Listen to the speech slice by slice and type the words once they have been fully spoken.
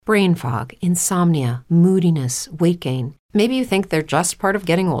Brain fog, insomnia, moodiness, weight gain. Maybe you think they're just part of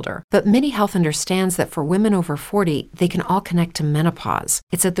getting older, but MIDI Health understands that for women over 40, they can all connect to menopause.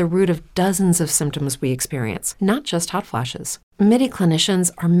 It's at the root of dozens of symptoms we experience, not just hot flashes. MIDI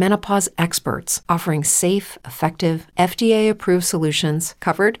clinicians are menopause experts, offering safe, effective, FDA-approved solutions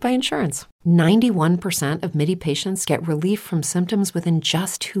covered by insurance. 91% of MIDI patients get relief from symptoms within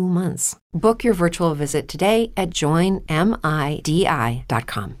just 2 months. Book your virtual visit today at joinmidi.com.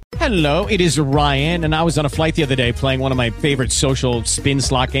 Hello, it is Ryan, and I was on a flight the other day playing one of my favorite social spin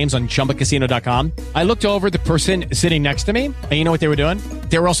slot games on ChumbaCasino.com. I looked over at the person sitting next to me, and you know what they were doing?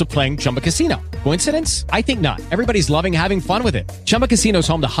 They were also playing Chumba Casino. Coincidence? I think not. Everybody's loving having fun with it. Chumba Casino is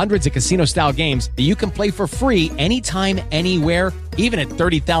home to hundreds of casino-style games that you can play for free anytime, anywhere, even at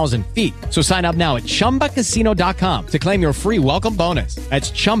 30,000 feet. So sign up now at ChumbaCasino.com to claim your free welcome bonus.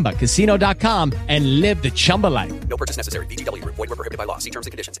 That's ChumbaCasino.com and live the Chumba life. No purchase necessary. VGW. Void where prohibited by law. See terms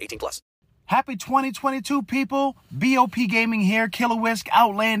and conditions. 18+. Happy 2022, people. B.o.P Gaming here. Killer Whisk,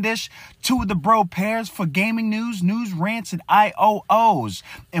 Outlandish. Two of the bro pairs for gaming news, rants, and IOOs.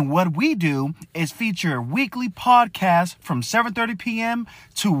 And what we do is feature weekly podcasts from 7:30 p.m.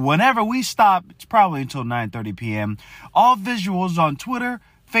 to whenever we stop. It's probably until 9:30 p.m. All visuals on Twitter,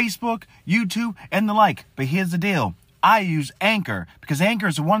 Facebook, YouTube, and the like. But here's the deal. I use Anchor because Anchor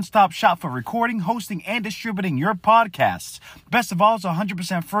is a one-stop shop for recording, hosting, and distributing your podcasts. Best of all, it's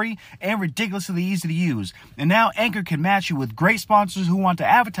 100% free and ridiculously easy to use. And now Anchor can match you with great sponsors who want to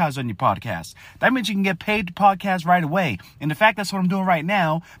advertise on your podcast. That means you can get paid to podcast right away. And in fact, that's what I'm doing right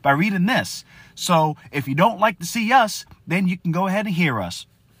now by reading this. So if you don't like to see us, then you can go ahead and hear us.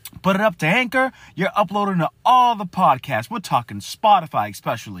 Put it up to Anchor, you're uploading to all the podcasts. We're talking Spotify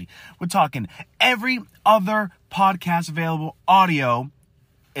especially. We're talking every other podcast available. Audio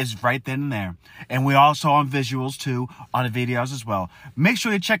is right then and there. And we're also on visuals too, on the videos as well. Make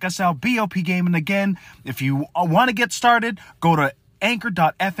sure you check us out, B.o.P Gaming. Again, if you want to get started, go to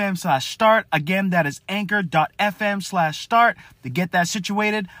anchor.fm/start. Again, that is anchor.fm/start to get that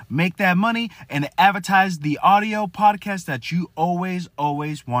situated, make that money, and to advertise the audio podcast that you always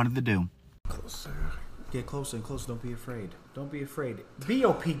wanted to do. Closer. Get closer and closer. Don't be afraid. Don't be afraid.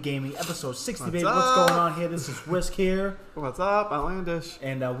 B.o.P Gaming, episode 60, baby. What's going on here? This is Whisk here. What's up, Outlandish?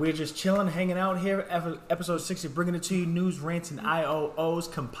 And we're just chilling, hanging out here. Episode 60, bringing it to you. News, rants, and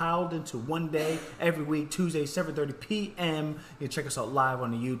IOOs compiled into one day every week, Tuesday, 7:30 p.m. You can check us out live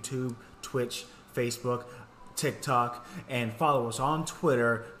on the YouTube, Twitch, Facebook, TikTok, and follow us on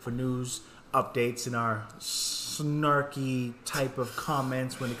Twitter for news, updates, and our snarky type of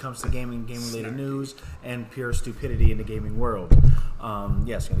comments when it comes to gaming-related news, and pure stupidity in the gaming world.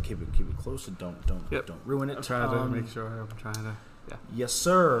 Yes, gotta keep it close and don't ruin it. I'm trying to make sure. I'm trying to. Yeah. Yes,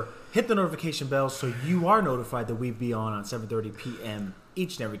 sir. Hit the notification bell so you are notified that we be on 7:30 p.m.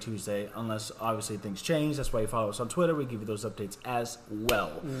 each and every Tuesday, unless obviously things change. That's why you follow us on Twitter. We give you those updates as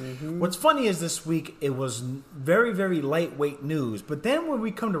well. Mm-hmm. What's funny is this week it was very, very lightweight news, but then when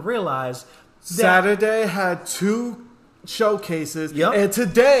we come to realize Saturday had 2 showcases, yep, and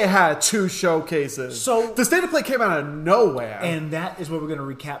today had 2 showcases. So the State of Play came out of nowhere, and that is what we're going to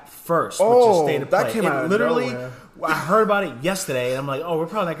recap first. Oh, which is State of Play. That came out of nowhere. I heard about it yesterday, and I'm like, oh, we're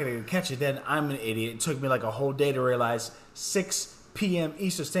probably not going to catch it. Then I'm an idiot. It took me like a whole day to realize 6 p.m.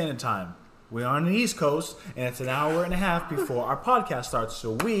 Eastern Standard Time. We're on the East Coast, and it's an hour and a half before our podcast starts.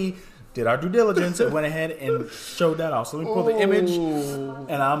 So we did our due diligence and went ahead and showed that off. So let me pull the image,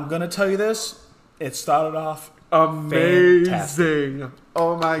 and I'm going to tell you this. It started off amazing. Fantastic.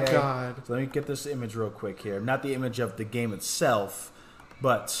 Oh, my God. So let me get this image real quick here. Not the image of the game itself,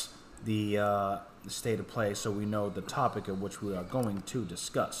 but the State of Play, so we know the topic of which we are going to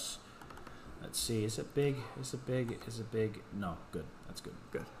discuss. Let's see. Is it big? Is it big? Is it big? No. Good. That's good.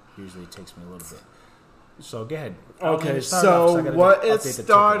 Good. Usually it takes me a little bit. So go ahead. Okay, so what it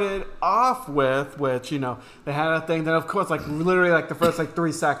started off with, which, you know, they had a thing that, of course, like literally like the first like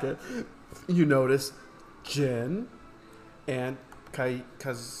 3 seconds, you notice Jin and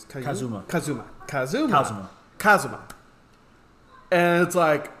Kazuma. And it's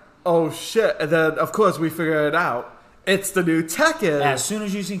like, oh shit. And then, of course, we figure it out. It's the new Tekken. As soon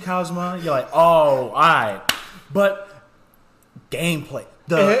as you see Kazuma, you're like, oh, all right. But gameplay.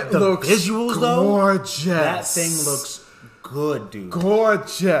 The visuals, gorgeous. Though, that thing looks good, dude.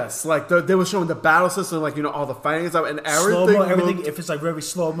 Gorgeous. Like, they were showing the battle system, like, you know, all the fighting stuff and everything. Slow-mo, everything. If it's, like, very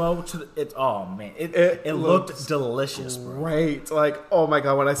slow-mo, oh, man. It looked delicious, bro. Great. Like, oh, my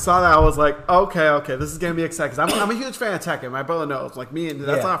God. When I saw that, I was like, okay, this is going to be exciting. Because I'm a huge fan of Tekken. My brother knows. Like, me, and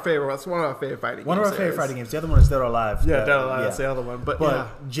that's our favorite. That's one of our favorite fighting games. One of our favorite fighting games. The other one is Dead or Alive. Yeah, Dead or Alive. That's the other one. But yeah.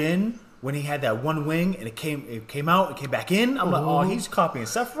 Jin when he had that one wing and it came out, it came back in. I'm like, oh, he's copying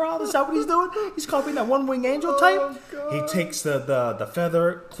Sephiroth. Is that what he's doing? He's copying that one wing angel type. He takes the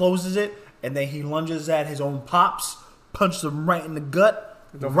feather, closes it, and then he lunges at his own pops, punches him right in the gut,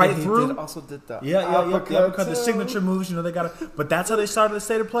 right through. Also did that. Yeah. Because the signature moves, they got to. But that's how they started the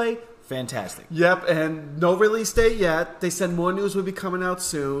state of play. Fantastic. Yep, and no release date yet. They said more news will be coming out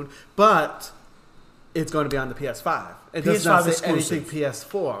soon, but it's going to be on the PS5. It does not say anything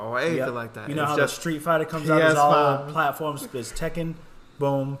PS4 or anything like that. You know how the Street Fighter comes out as all platforms? It's Tekken,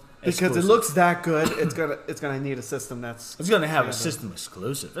 boom. Because it looks that good, it's gonna need a system that's. It's gonna have a system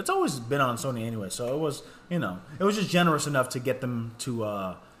exclusive. It's always been on Sony anyway, so it was it was just generous enough to get them to you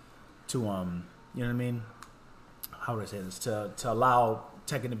know what I mean? How would I say this? To allow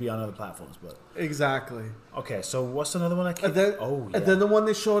Tekken to be on other platforms, but exactly. Okay, so what's another one? And then the one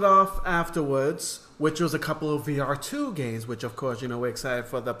they showed off afterwards, which was a couple of VR2 games, which of course we're excited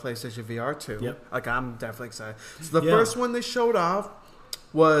for the PlayStation VR2. Yep. Like I'm definitely excited. So the first one they showed off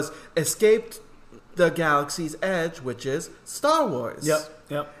was Escaped the Galaxy's Edge, which is Star Wars.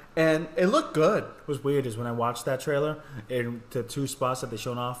 Yep. And it looked good. What was weird is when I watched that trailer, and the two spots that they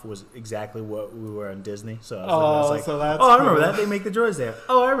showed off was exactly what we were in Disney. So I was like, so that's I remember that. They make the droids there.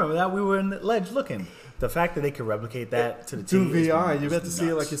 Oh, I remember that. We were in the ledge looking. The fact that they could replicate that to the TV VR, you get to see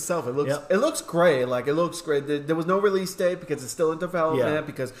it like yourself. It looks great. Like it looks great. There was no release date because it's still in development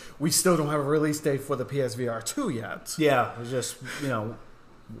because we still don't have a release date for the PSVR 2 yet. Yeah, it's just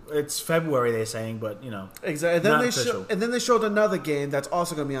it's February they're saying, but exactly. And then they showed another game that's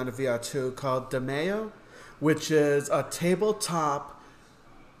also going to be on the VR2 called B.o.P, which is a tabletop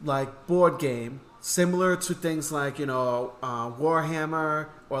like board game similar to things like Warhammer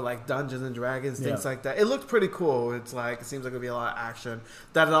or like Dungeons and Dragons, things like that. It looked pretty cool. It seems like there'll be a lot of action.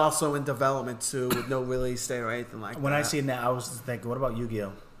 That is also in development too, with no release date or anything like that. When I seen that, I was thinking, what about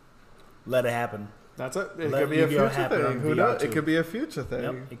Yu-Gi-Oh? Let it happen. That's it. It could be a future thing. Who knows? It could be a future thing.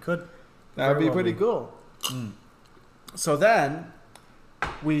 Yep, it could. That would be pretty cool. So then,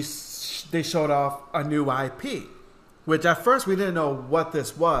 they showed off a new IP, which at first we didn't know what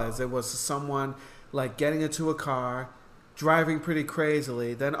this was. It was someone like getting into a car, driving pretty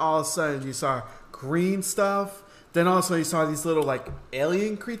crazily. Then all of a sudden you saw green stuff. Then also you saw these little like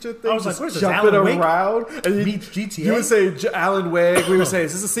alien creature things. I was like, "Where's this jumping Alan Wake around?" And meets GTA. You would say Alan Wake. We would say,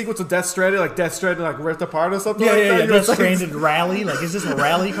 "Is this a sequel to Death Stranding? Like Death Stranding, like ripped apart or something?" Yeah. Death Stranding rally. Like, is this a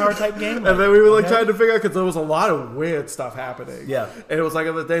rally car type game? And then we were like trying to figure out because there was a lot of weird stuff happening. Yeah. And it was like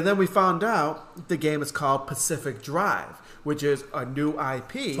then we found out the game is called Pacific Drive, which is a new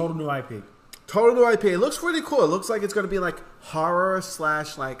IP. Total new IP. It looks pretty cool. It looks like it's going to be like horror /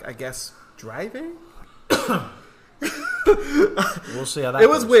 like I guess driving. We'll see how that goes.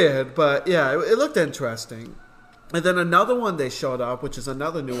 Was weird, but yeah, it looked interesting. And then another one they showed up, which is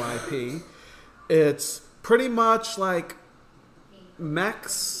another new IP. It's pretty much like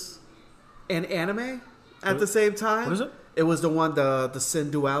mechs and anime at the same time. What is it? It was the one, the Sin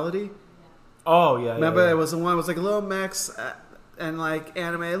Duality. Oh yeah. Remember, it was the one. It was like a little mechs and like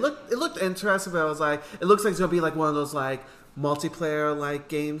anime. It looked interesting, but I was like, it looks like it's gonna be like one of those like multiplayer like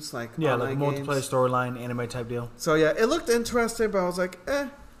games, like multiplayer storyline anime type deal. So yeah, it looked interesting, but I was like,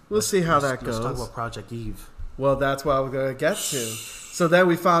 we'll see how that goes. Let's talk about Project Eve. Well, that's what I was gonna get to. So then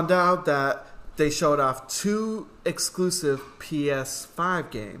we found out that they showed off 2 exclusive PS5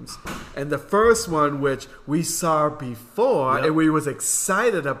 games, and the first one, which we saw before and we was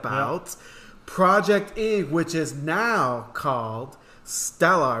excited about, Project Eve, which is now called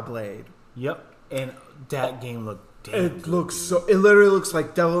Stellar Blade. Yep, and that game looked. It literally looks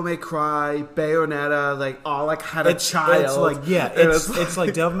like Devil May Cry, Bayonetta, like all like had a child. It's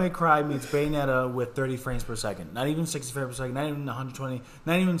like Devil May Cry meets Bayonetta with 30 frames per second. Not even 60 frames per second, not even 120,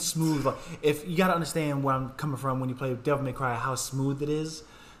 not even smooth. Like, if you gotta understand where I'm coming from when you play Devil May Cry, how smooth it is.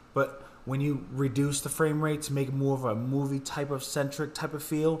 But when you reduce the frame rate to make it more of a movie type of centric type of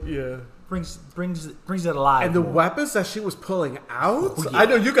feel, brings it alive. And the weapons that she was pulling out, I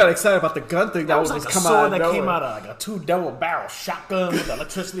know you got excited about the gun thing that was like come a sword out. That came out of like a 2 double barrel shotgun with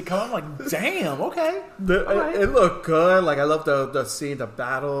electricity coming. I'm like, damn, okay. It looked good. Like I love the scene, the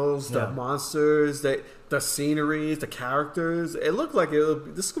battles, the monsters, the sceneries, the characters. It looked like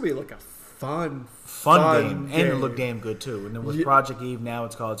this could be like a fun game. And it looked damn good too. And then with Project Eve, now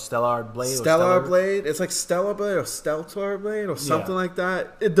it's called Stellar Blade. Blade. It's like Stellar Blade or Stellar Blade or something like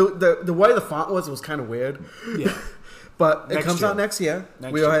that. The way the font was kind of weird. Yeah. But it comes out next year.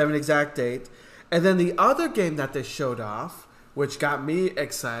 We don't have an exact date. And then the other game that they showed off, which got me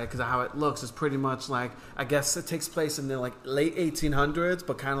excited because of how it looks, is pretty much like, I guess it takes place in the like late 1800s,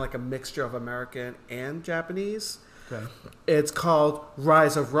 but kind of like a mixture of American and Japanese. Okay. It's called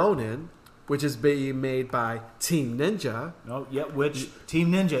Rise of Ronin, which is being made by Team Ninja. Oh, yeah, which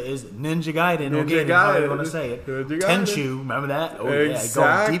Team Ninja is Ninja Gaiden. Ninja Gaiden, how Gaiden. you want to say it. Ninja Gaiden. Tenshu, remember that? Oh,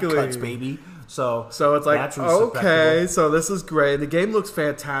 Exactly. yeah, going deep cuts, baby. So it's like, naturally okay, susceptible. so this is great. The game looks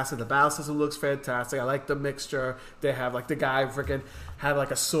fantastic. The battle system looks fantastic. I like the mixture. They have, like, the guy freaking had,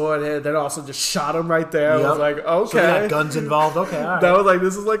 like, a sword in it. Then also just shot him right there. Yep. I was like, okay. So they got guns involved. Okay, all right. That was like,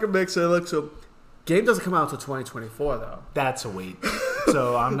 this is like a mixture. It looks so. Game doesn't come out until 2024, though. That's a wait.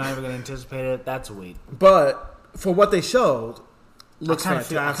 So I'm not even going to anticipate it. That's a wait. But for what they showed, looks I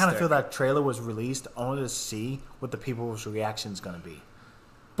fantastic. kind of feel that trailer was released only to see what the people's reaction is going to be.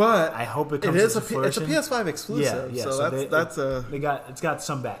 But I hope it comes is into it's a fruition. PS5 exclusive. Yeah. So it's got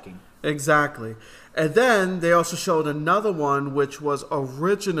some backing. Exactly. And then they also showed another one, which was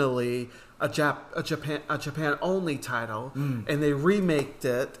originally a Japan only title, and they remaked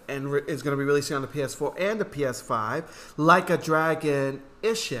it and is going to be releasing on the PS4 and the PS5, Like a Dragon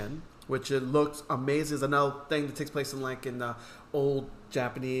Ishin, which it looks amazing. It's another thing that takes place in the old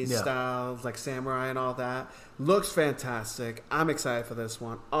Japanese styles, like samurai and all that. Looks fantastic. I'm excited for this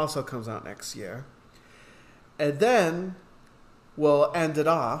one. Also comes out next year. And then we'll end it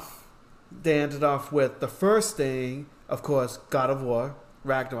off. They ended off with the first thing, of course, God of War,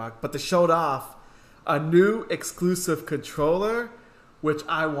 Ragnarok. But they showed off a new exclusive controller, which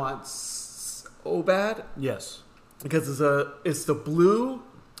I want so bad. Yes. Because it's the blue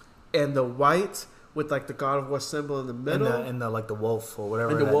and the white with like the God of War symbol in the middle. And the like the wolf or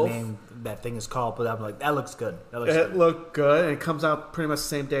whatever that thing is called. But I'm like, that looks good. It looked good. And it comes out pretty much the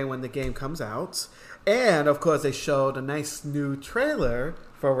same day when the game comes out. And, of course, they showed a nice new trailer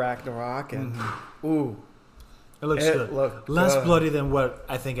for Ragnarok. And, ooh. It looks good. Looked Less good. bloody than what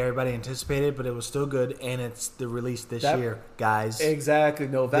I think everybody anticipated, but it was still good. And it's the release this year, guys. Exactly.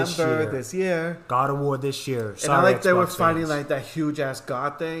 November this year. God of War this year. And I like they were finding like that huge ass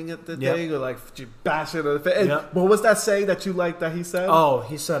God thing at the thing, or like bash it on the face. What was that saying that you liked that he said? Oh,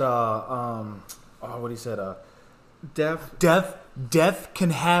 he said, what he said, Death can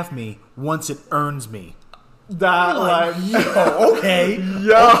have me once it earns me. That Okay.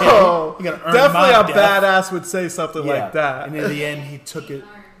 Yo, okay. You gotta earn definitely a death. badass would say something like that. And in the end, he took it.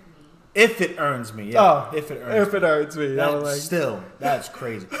 If it earns me, if it earns me. Still, that's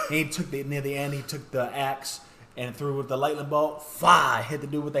crazy. And he took near the end. He took the axe and threw with the lightning bolt. Hit the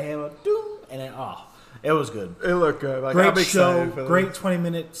dude with the hammer. And then it was good. It looked good. Like, Great show. Great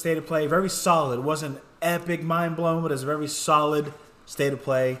 20-minute state of play. Very solid. It wasn't epic, mind blowing, but it's a very solid state of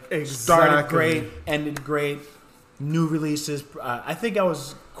play. Exactly. Started great, ended great. New releases. I think I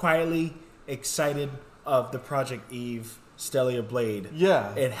was quietly excited of the Project Eve Stellar Blade.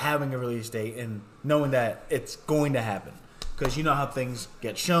 Yeah. And having a release date and knowing that it's going to happen. Because you know how things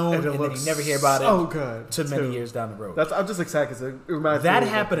get shown and then you never hear about it to many years down the road. I'm just excited because it reminds me. That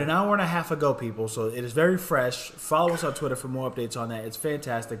happened an hour and a half ago, people. So it is very fresh. Follow us on Twitter for more updates on that. It's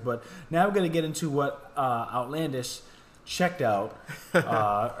fantastic. But now we're going to get into what Outlandish checked out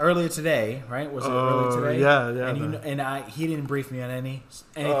earlier today, right? Was it earlier today? Yeah. And he didn't brief me on anything.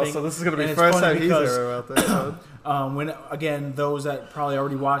 So this is going to be the first time he's heard about this. When again, those that probably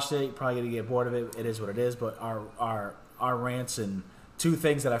already watched it, you're probably going to get bored of it. It is what it is. But our rants and two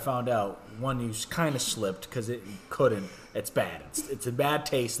things that I found out. One, you kind of slipped because it couldn't. It's bad. It's a bad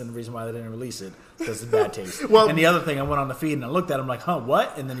taste, and the reason why they didn't release it because it's bad taste. And the other thing, I went on the feed and I looked at him like,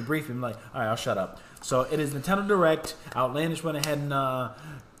 what? And then he briefed me. I'm like, all right, I'll shut up. So it is Nintendo Direct. Outlandish went ahead and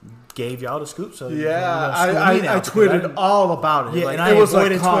gave y'all the scoop. So I tweeted all about it. Yeah, like, and I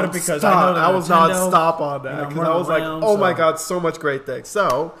avoided Twitter because I was non-stop on that because I was like, oh my god, so much great things.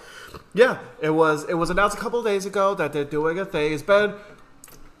 So yeah, it was announced a couple of days ago that they're doing a thing.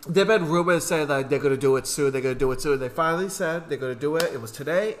 There've been rumors saying that they're going to do it soon. They're going to do it soon. They finally said they're going to do it. It was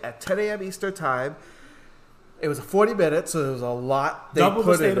today at 10 a.m. Eastern time. It was 40 minutes, so there was a lot they Double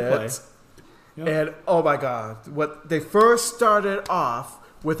put the in state of play. it. Yep. And oh my god, what they first started off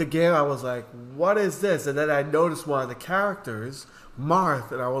with the game, I was like, what is this? And then I noticed one of the characters,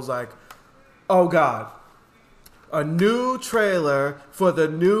 Marth, and I was like, oh god, a new trailer for the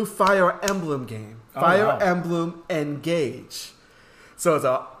new Fire Emblem game, Emblem Engage. So it's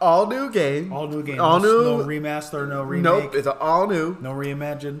an all-new game. All-new game. All new. No remaster, no remake. Nope, it's an all-new. No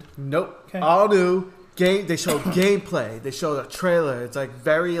reimagined. Nope. Okay. All-new game. They showed gameplay. They showed a trailer. It's like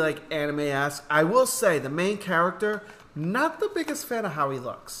very like anime-esque. I will say the main character, not the biggest fan of how he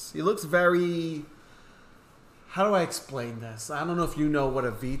looks. He looks very... How do I explain this? I don't know if you know what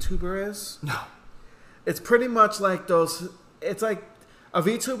a VTuber is. No. It's pretty much like those... It's like... A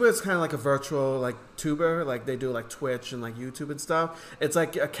VTuber is kind of like a virtual like tuber, like they do like Twitch and like YouTube and stuff. It's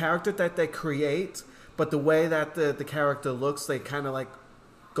like a character that they create, but the way that the character looks, they kind of like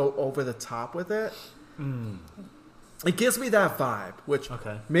go over the top with it. It gives me that vibe, which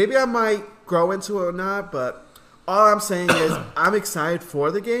maybe I might grow into it or not, but all I'm saying is I'm excited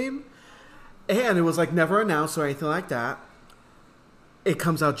for the game, and it was like never announced or anything like that. It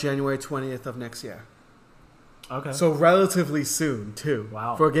comes out January 20th of next year. Okay. So relatively soon, too.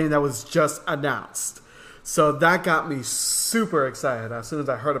 Wow. For a game that was just announced. So that got me super excited. As soon as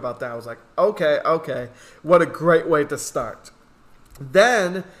I heard about that, I was like, okay. What a great way to start.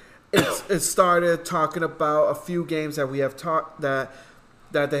 Then it started talking about a few games that we have talked that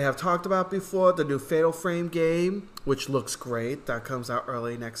they have talked about before. The new Fatal Frame game, which looks great. That comes out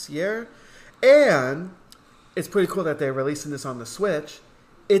early next year. And it's pretty cool that they're releasing this on the Switch.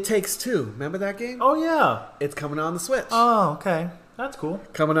 It Takes Two. Remember that game? Oh, yeah. It's coming out on the Switch. Oh, okay. That's cool.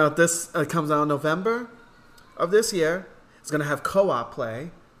 Coming out comes out in November of this year. It's going to have co-op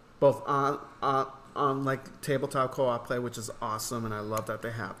play, both on like tabletop co-op play, which is awesome, and I love that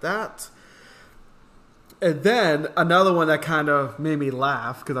they have that. And then another one that kind of made me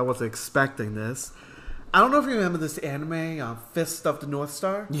laugh because I wasn't expecting this. I don't know if you remember this anime, Fist of the North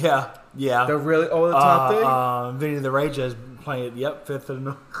Star. Yeah. The really over-the-top thing. Vinny the Rage is playing it. Yep, Fifth of the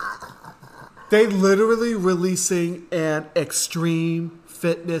North. They literally releasing an extreme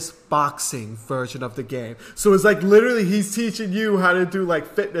fitness boxing version of the game. So it's like literally he's teaching you how to do like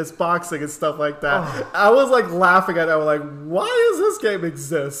fitness boxing and stuff like that. Oh. I was like laughing at it. I was like, why does this game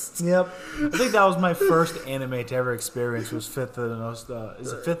exist? Yep. I think that was my first anime to ever experience was Fifth of the North Star.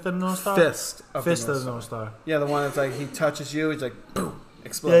 Is it Fifth of the North Star? Fist of the North Star. Yeah, the one that's like he touches you, he's like, boom,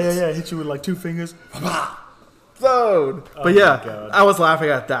 explodes. Yeah. Hit you with like two fingers. Explode. But yeah, I was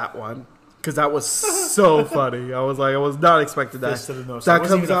laughing at that one. Because that was so funny. I was not expecting that. Fist of the North Star. That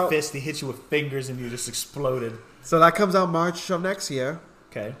comes out. A fist. He hit you with fingers and you just exploded. So that comes out March of next year.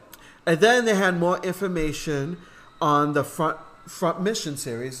 Okay. And then they had more information on the Front Mission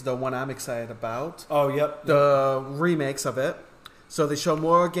series, the one I'm excited about. Oh, yep. The remakes of it. So they show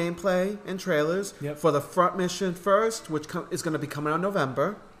more gameplay and trailers for the Front Mission first, which is going to be coming out in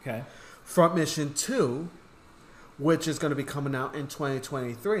November. Okay. Front Mission 2, which is going to be coming out in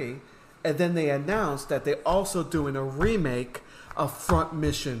 2023. And then they announced that they're also doing a remake of Front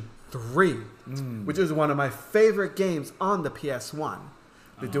Mission 3, which is one of my favorite games on the PS1.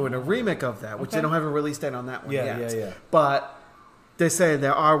 They're doing a remake of that, which they don't have a release date on that one yet. Yeah. But they're saying they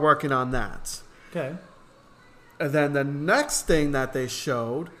are working on that. Okay. And then the next thing that they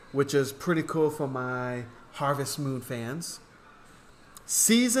showed, which is pretty cool for my Harvest Moon fans,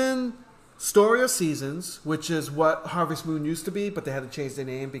 Story of Seasons, which is what Harvest Moon used to be, but they had to change the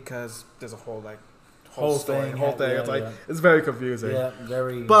name because there's a whole story, whole thing. It's very confusing. Yeah,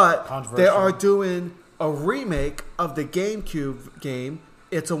 very. But they are doing a remake of the GameCube game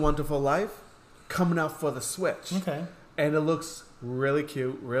It's a Wonderful Life coming out for the Switch. Okay. And it looks really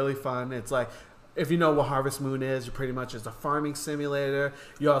cute, really fun. It's like, if you know what Harvest Moon is, you pretty much is a farming simulator.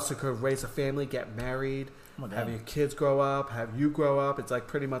 You also could raise a family, get married. Have your kids grow up, have you grow up. It's like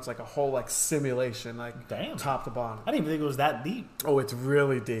pretty much like a whole like simulation, like top to bottom. I didn't even think it was that deep. Oh, it's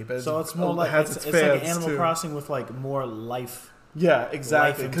really deep. So it's more like it's like Animal Crossing with like more life. Yeah,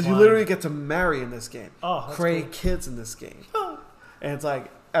 exactly. Because you literally get to marry in this game, create kids in this game, and it's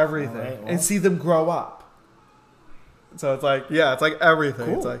like everything, and see them grow up. So it's like it's like everything.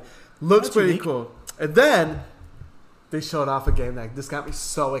 Cool. It's like looks pretty unique. Cool. And then they showed off a game that this got me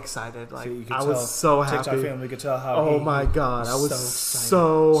so excited. Like I was so happy. TikTok family could tell how. Oh my god, I was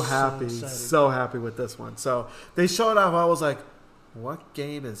so happy with this one. So they showed off. I was like, "What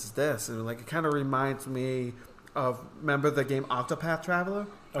game is this?" And like it kind of reminds me of remember the game Octopath Traveler.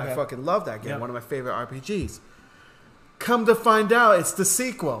 Okay. I fucking love that game. One of my favorite RPGs. Come to find out, it's the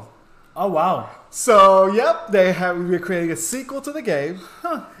sequel. Oh wow! So we're creating a sequel to the game.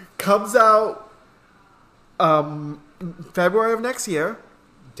 Comes out. February of next year.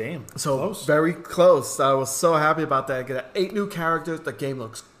 Damn. So close. Very close. I was so happy about that. I get 8 new characters. The game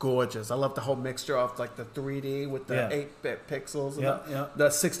looks gorgeous. I love the whole mixture of like the 3D with the 8-bit pixels and the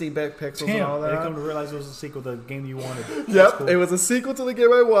 16-bit pixels and all that. I come to realize it was a sequel to the game you wanted. Yep. Cool. It was a sequel to the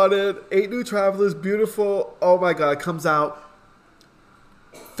game I wanted. 8 new travelers. Beautiful. Oh my god. It comes out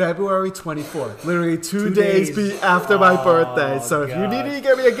February 24th. Literally 2 days after my birthday. So if you need to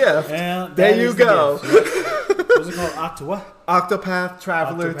get me a gift, there you go. What's it called? Octopath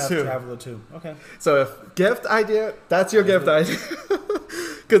Traveler 2. Octopath Traveler 2. Okay. So if gift idea, that's your gift idea.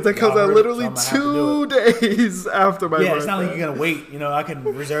 Because that comes out literally 2 days after my birthday. Yeah, it's not like you're going to wait. You know, I can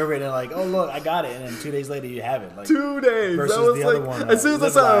reserve it and like, oh, look, I got it. And then 2 days later, you have it. Like 2 days. Versus that was the like, other one. As soon as I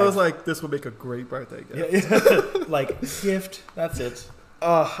saw it, I was like, this would make a great birthday gift. Yeah. Like, gift. That's it.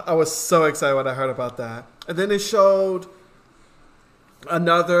 I was so excited when I heard about that. And then they showed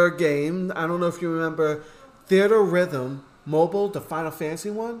another game. I don't know if you remember Theater Rhythm Mobile, the Final Fantasy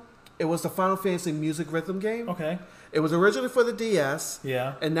one. It was the Final Fantasy music rhythm game. Okay. It was originally for the DS.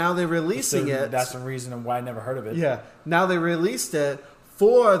 Yeah. And now they're releasing it. That's the reason why I never heard of it. Yeah. Now they released it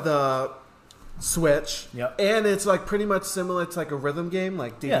for the Switch. Yep. And it's like pretty much similar to like a rhythm game,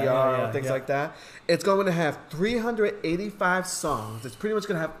 like DDR or things like that. It's going to have 385 songs. It's pretty much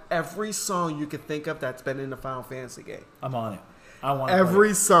going to have every song you could think of that's been in the Final Fantasy game. I'm on it. I want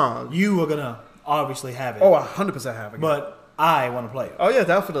every song. You are going to obviously have it. Oh, 100% have it. But I want to play it. Oh, yeah,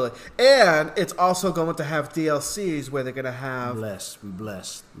 definitely. And it's also going to have DLCs where they're going to have... We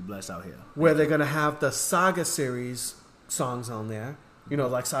blessed out here. Where they're going to have the Saga series songs on there. You know,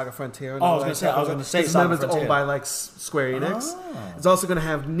 like Saga Frontier. And I was going to say Saga Frontier. It's owned by like Square Enix. It's also going to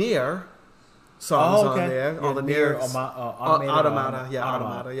have Nier songs on there. All the Nier Automata.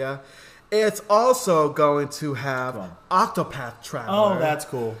 Yeah. It's also going to have Octopath Traveler. Oh, that's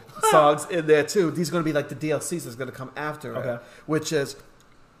cool. songs in there too. These are going to be like the DLCs that's going to come after it, which is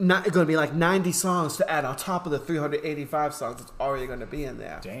not going to be like 90 songs to add on top of the 385 songs that's already going to be in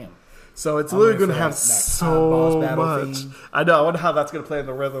there. Damn. So it's literally going to have so much. Theme. I know. I wonder how that's going to play in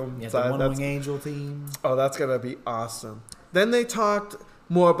the rhythm side. side. The One Wing Angel theme. Oh, that's going to be awesome. Then they talked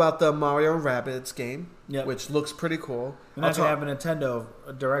more about the Mario and Rabbids game, which looks pretty cool. We're not going to have a Nintendo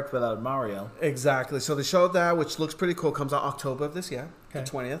Direct without Mario. Exactly. So they showed that, which looks pretty cool. Comes out October of this year, the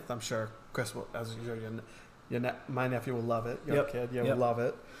 20th. I'm sure Chris will, as usual, my nephew will love it. Your kid, will love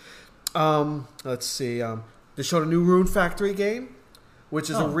it. Let's see. They showed a new Rune Factory game, which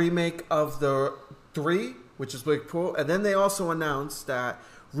is a remake of the 3, which is really cool. And then they also announced that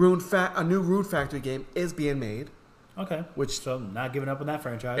a new Rune Factory game is being made. Okay. So not giving up on that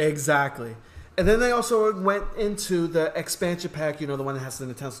franchise. Exactly. And then they also went into the expansion pack, the one that has the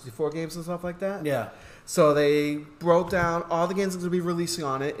Nintendo 64 games and stuff like that. Yeah. So they broke down all the games that going to be releasing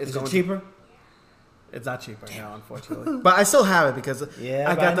on it. Is it cheaper? It's not cheaper now, unfortunately. But I still have it because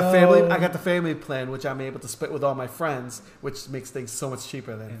I got the family plan, which I'm able to split with all my friends, which makes things so much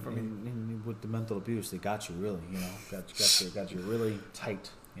cheaper for me. And with the mental abuse, they got you really, got you really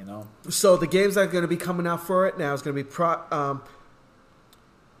tight. So the games that are going to be coming out for it now is going to be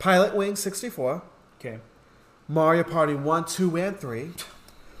Pilot Wing 64. Okay. Mario Party 1, 2, and 3.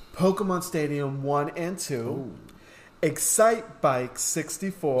 Pokemon Stadium 1 and 2. Ooh. Excite Bike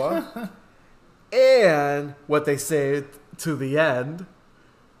 64. And what they say to the end,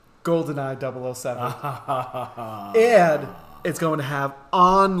 GoldenEye 007. And it's going to have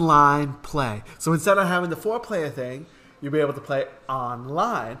online play. So instead of having the 4-player thing, you'll be able to play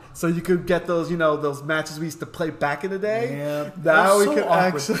online. So you could get those, those matches we used to play back in the day. Yeah. Now we can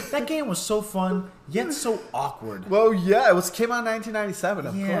actually... That game was so fun, yet so awkward. Well, yeah, it came out in 1997,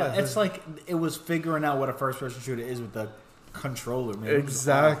 of course. It's like it was figuring out what a first-person shooter is with the controller, man.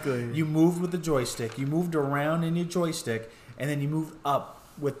 Exactly. You moved with the joystick. You moved around in your joystick, and then you moved up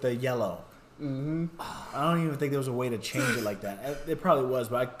with the yellow. Mm-hmm. I don't even think there was a way to change it like that. It probably was,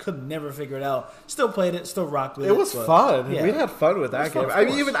 but I could never figure it out. Still played it, still rocked with it. It was fun. Yeah. We had fun with that game. I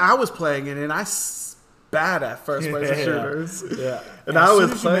mean, even I was playing it, and I bad at first-person shooters. Yeah. And I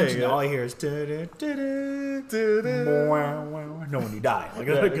was playing it. All I hear is no, when you die.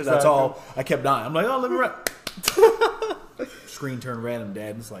 Because that's all. I kept dying. I'm like, oh, let me run. Screen turned random,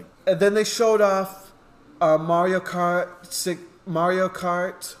 Dad. It's like. And then they showed off Mario Kart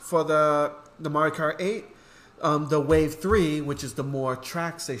for the Mario Kart 8, the Wave 3, which is the more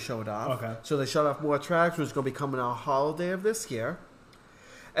tracks they showed off. Okay. So they showed off more tracks, which is going to be coming out holiday of this year.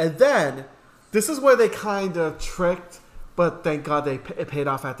 And then, this is where they kind of tricked, but thank God it paid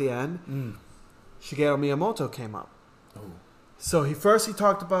off at the end. Shigeru Miyamoto came up. Oh. So he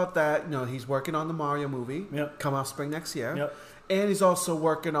talked about that, he's working on the Mario movie, come out spring next year. Yep. And he's also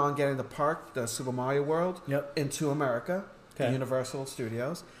working on getting the Super Mario World, into America, the Universal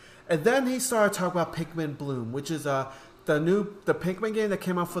Studios. And then he started talking about Pikmin Bloom, which is the Pikmin game that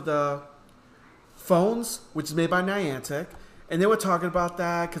came out for the phones, which is made by Niantic. And they were talking about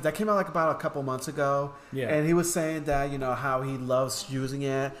that because that came out about a couple months ago. Yeah. And he was saying that, how he loves using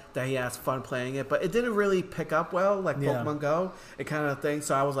it, that he has fun playing it. But it didn't really pick up well, like Pokemon Go, and kind of thing.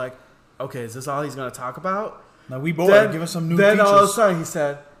 So I was like, okay, is this all he's going to talk about? Now we bored. Give us some new features. Then all of a sudden he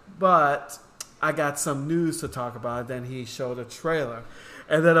said, but I got some news to talk about. Then he showed a trailer.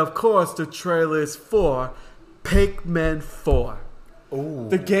 And then, of course, the trailer is for Pikmin 4. Ooh.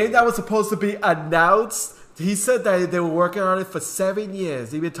 The game that was supposed to be announced. He said that they were working on it for 7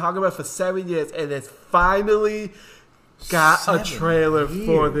 years. They've been talking about it for 7 years. And it's finally got a trailer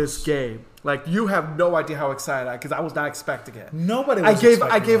for this game. Like, you have no idea how excited because I was not expecting it. Nobody was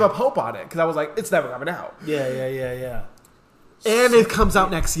I gave up hope on it because I was like, it's never coming out. Yeah. And it comes out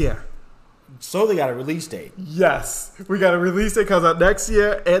next year. So they got a release date. Yes. We got a release date, comes out next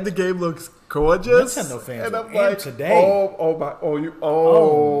year, and the game looks gorgeous. Nintendo fans and are I'm like, today.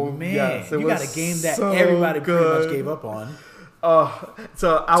 Oh, man. yes, you got a game that so everybody pretty good. much gave up on.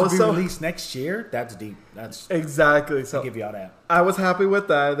 So I was so released next year. That's deep. That's exactly. So I'll give you all that. I was happy with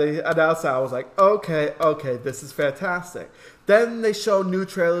that. They announced that. I was like, okay, this is fantastic. Then they showed new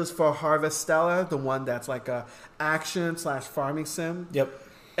trailers for Harvestella, the one that's like a action/farming sim. Yep.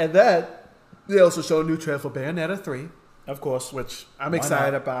 And then they also showed a new trailer for Bayonetta 3, Of course. which I'm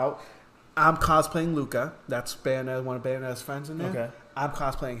excited about. I'm cosplaying Luca. That's Bayonetta, one of Bayonetta's friends in there. Okay. I'm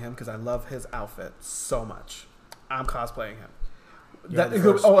cosplaying him because I love his outfit so much. I'm cosplaying him. I'm going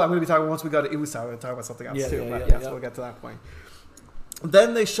to be talking once we go to Iwasa. We're going to talk about something else too. So we'll get to that point.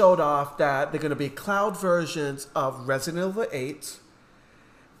 Then they showed off that they're going to be cloud versions of Resident Evil 8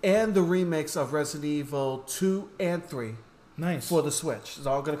 and the remakes of Resident Evil 2 and 3. Nice. For the Switch. It's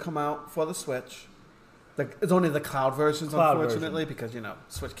all going to come out for the Switch. It's only the cloud versions, unfortunately, because,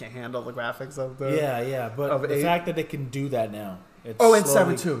 Switch can't handle the graphics of the... Yeah. But the fact that they can do that now. And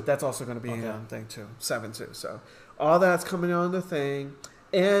 7-2. That's also going to be a thing, too. 7-2. So all that's coming on the thing.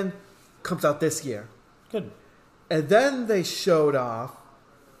 And comes out this year. Good. And then they showed off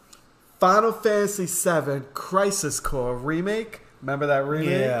Final Fantasy VII Crisis Core remake. Remember that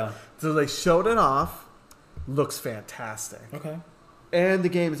remake? Yeah. So they showed it off. Looks fantastic. Okay. And the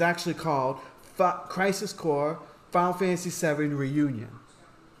game is actually called Crisis Core Final Fantasy VII Reunion.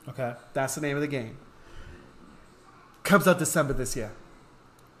 Okay. That's the name of the game. Comes out December this year.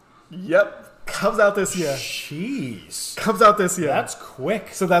 Yep. Comes out this year. Jeez. Comes out this year. That's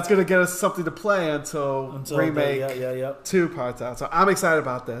quick. So that's going to get us something to play until remake 2 parts out. So I'm excited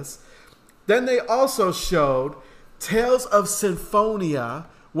about this. Then they also showed Tales of Symphonia,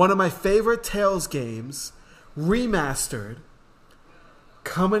 one of my favorite Tales games, remastered,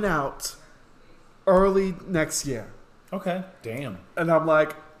 coming out early next year. Okay. Damn. And I'm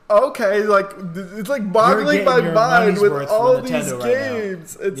like, okay, like it's like boggling my mind with all these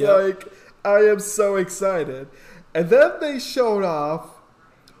games. Right, it's like I am so excited. And then they showed off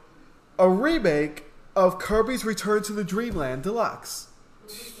a remake of Kirby's Return to the Dreamland Deluxe.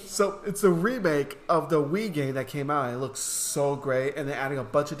 So it's a remake of the Wii game that came out, and it looks so great. And they're adding a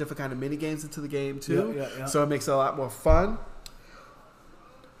bunch of different kind of mini games into the game too, so it makes it a lot more fun.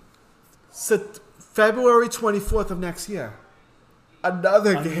 February 24th of next year,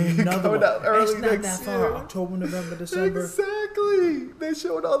 another game coming out early next year. October, November, December. Exactly. They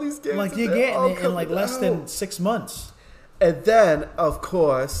showed all these games. Like you're getting it in like less than 6 months. And then, of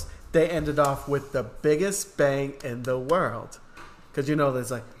course, they ended off with the biggest bang in the world. Because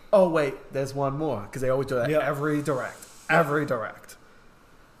there's like, oh wait, there's one more. Because they always do that every direct.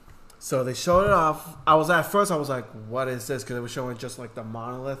 So they showed it off. I was like, what is this? Because it was showing just like the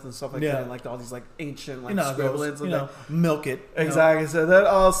monolith and stuff like that, and like all these like ancient like scribblings. Milk it. Exactly. So then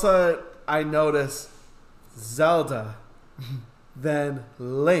all of a sudden, I noticed Zelda, then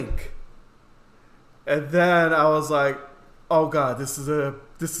Link, and then I was like, oh god, this is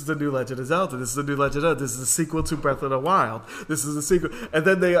the new Legend of Zelda. This is the new Legend of. This is a sequel to Breath of the Wild. This is a sequel, and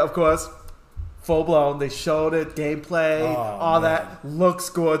then they of course. Full blown. They showed it, gameplay, that.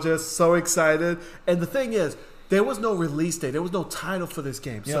 Looks gorgeous. So excited. And the thing is, there was no release date. There was no title for this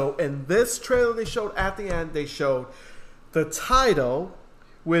game. Yeah. So in this trailer they showed at the end, they showed the title,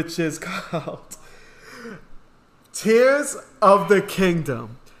 which is called Tears of the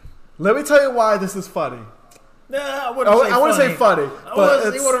Kingdom. Let me tell you why this is funny. Nah, I wouldn't say funny.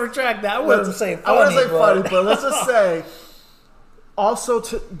 But you want to retract that? I wouldn't say funny. I wouldn't say funny, but let's just say... Also,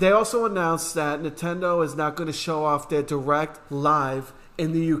 they also announced that Nintendo is not going to show off their Direct live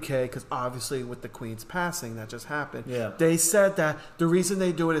in the UK because obviously with the Queen's passing that just happened. Yeah. They said that the reason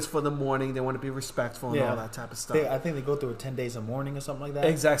they do it is for the mourning. They want to be respectful and all that type of stuff. I think they go through 10 days of mourning or something like that.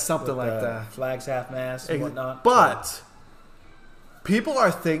 Exactly, something like that. Flags half-mast and whatnot. But people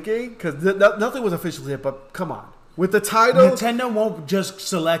are thinking, because nothing was officially hit, but come on. With the title, Nintendo won't just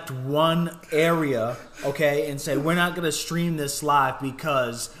select one area, okay, and say we're not going to stream this live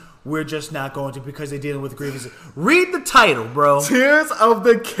because we're just not going to because they're dealing with grievances. Read the title, bro. Tears of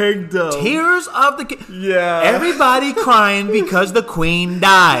the Kingdom. Tears of the Kingdom. Yeah. Everybody crying because the Queen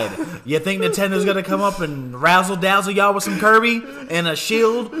died. You think Nintendo's going to come up and razzle-dazzle y'all with some Kirby and a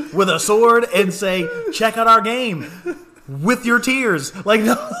shield with a sword and say, check out our game? With your tears, like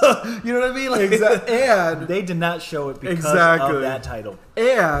no, you know what I mean? Like, and they did not show it because of that title.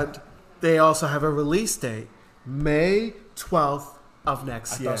 And they also have a release date, May 12th, of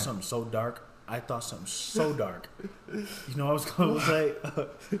next year. I thought something so dark. You know what I was going to say?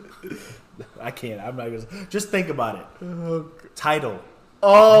 I can't. I'm not going to. Just think about it. Title.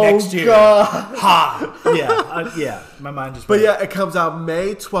 Oh, next year. God. Ha! Yeah. My mind just. But yeah, it comes out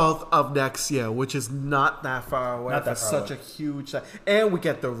May 12th of next year, which is not that far away. Not that for far such away. a huge. And we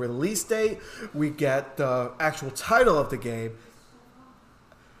get the release date. We get the actual title of the game.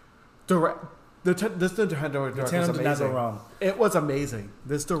 This Nintendo Direct was Nintendo did not go amazing. wrong. It was amazing.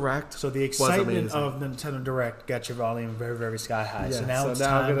 This Direct. So the excitement of the Nintendo Direct got your volume very, very sky high. Yes, So now so it's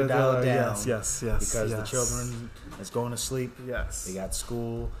now time to dial it down. Yes. Because the children is going to sleep. Yes. They got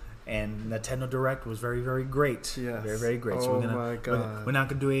school. And Nintendo Direct was very, very great. Yes. Very, very great. So Oh my God. we're not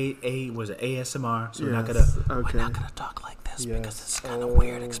gonna do was it ASMR? So we're not Yes, gonna okay. we're not gonna talk like this Yes. because it's kind of Oh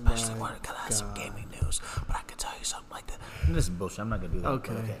weird, especially my when it has some God. gaming news. But I can tell you something like that. This is bullshit. I'm not gonna do that.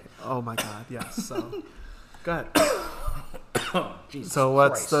 Okay. Oh my God. Yes. So, go ahead. Jesus So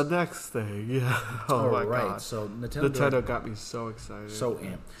what's Christ. the next thing? Yeah. Oh my Alright, God. so Nintendo Nintendo got me so excited. so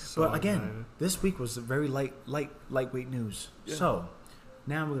amped. So But again, excited. this week was very lightweight news. Yeah. So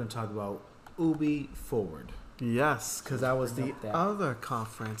now we're gonna talk about Ubi Forward. Yes, because that was Bring the up that. other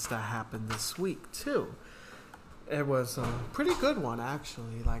conference that happened this week too. It was a pretty good one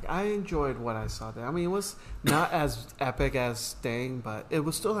actually. Like I enjoyed what I saw there. I mean, it was not as epic as Sting, but it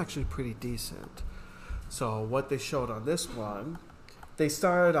was still actually pretty decent. So what they showed on this one, they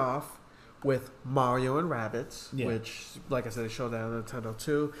started off with Mario and Rabbids, Yeah. which, like I said, they showed that on Nintendo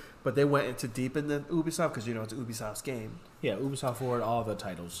too. But they went into deep in the Ubisoft because it's Ubisoft's game. Yeah, Ubisoft Forward, all the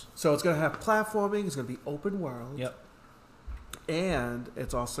titles. So it's gonna have platforming. It's gonna be open world. Yep. And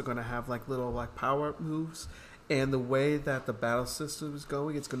it's also going to have like little like power up moves, and the way that the battle system is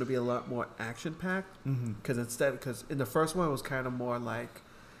going, it's going to be a lot more action packed. Because in the first one it was kind of more like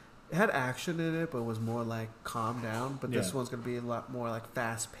it had action in it, but it was more like calm down. But this Yeah. one's going to be a lot more like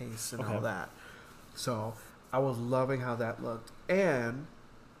fast paced and Okay. all that. So I was loving how that looked, and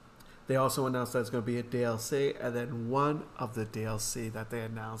they also announced that it's going to be a DLC, and then one of the DLC that they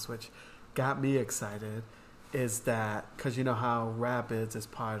announced, which got me excited, is that because you know how Rabbids is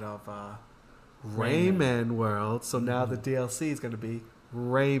part of Rayman World, so now the DLC is going to be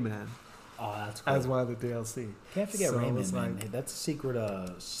Rayman Oh, that's cool. as one of the DLC. Can't forget So Rayman, it's man. like- Hey, that's a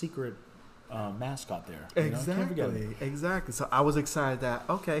secret mascot there. You know? Can't forget him. Exactly. So I was excited that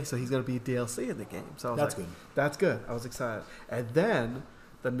so he's going to be DLC in the game. So I was That's like, good. That's good. I was excited, and then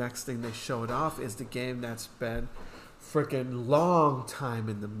the next thing they showed off is the game that's been freaking long time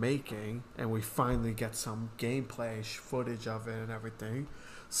in the making, and we finally get some gameplay footage of it and everything.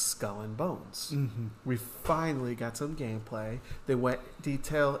 Skull and Bones. We finally got some gameplay. They went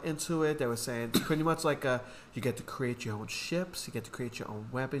detail into it. They were saying it's pretty much like you get to create your own ships, you get to create your own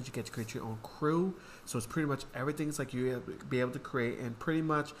weapons, you get to create your own crew. So it's pretty much everything's like you be able to create, and pretty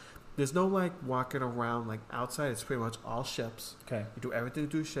much there's no like walking around like outside. It's pretty much all ships. Okay. You do everything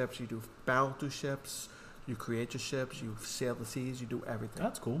through ships. You do battle through ships. You create your ships. You sail the seas. You do everything.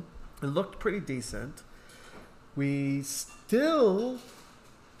 That's cool. It looked pretty decent. We still...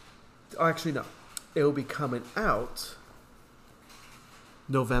 Actually, no. It will be coming out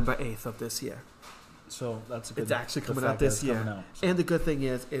November 8th of this year. So that's a good. It's actually the coming fact out that this it's year. coming out, so. And the good thing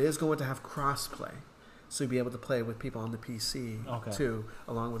is, it is going to have cross-play. So you'll be able to play with people on the PC, Okay. too,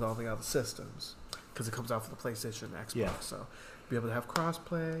 along with all the other systems. Because it comes out for the PlayStation and Xbox. Yeah. So be able to have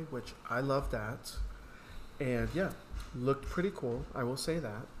cross-play, which I love that. And, yeah, looked pretty cool. I will say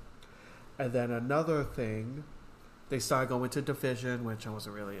that. And then another thing... They started going to Division, which I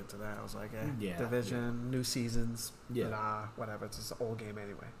wasn't really into that. I was like, Yeah, Division, new seasons, Yeah. blah, whatever. It's just an old game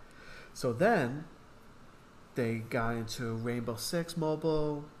anyway. So then they got into Rainbow Six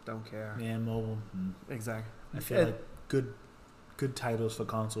Mobile. Don't care. Yeah, mobile. Exactly. I feel like good titles for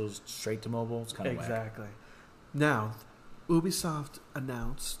consoles straight to mobile. It's kind of exactly. Now, Ubisoft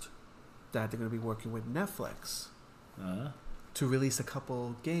announced that they're going to be working with Netflix to release a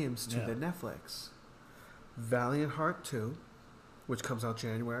couple games to their Netflix. Valiant Heart 2, which comes out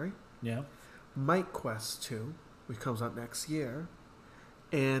January. Yeah. Might Quest 2, which comes out next year.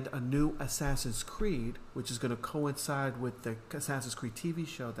 And a new Assassin's Creed, which is going to coincide with the Assassin's Creed TV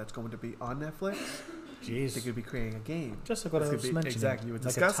show that's going to be on Netflix. Jeez. They could be creating a game. Just like what I It's was gonna be- mentioning. exactly, you were like a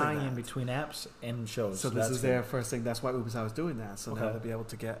discussing tie-in that. between apps and shows. So this that's is cool. their first thing. That's why Ubisoft was doing that. So now Okay. they'll be able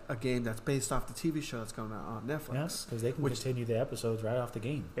to get a game that's based off the TV show that's going out on Netflix. Yes, because they can Which- continue the episodes right off the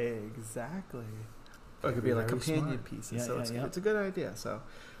game. Exactly. Or it could be Very like companion smart. pieces. Yeah, so yeah, it's a good idea. So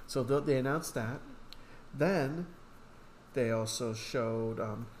they announced that. Then they also showed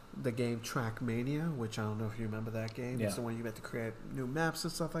the game Trackmania, which I don't know if you remember that game. Yeah. It's the one you get to create new maps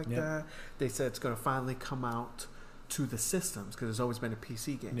and stuff like Yeah. that. They said it's going to finally come out to the systems because it's always been a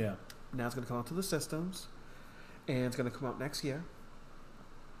PC game. Yeah. Now it's going to come out to the systems, and it's going to come out next year.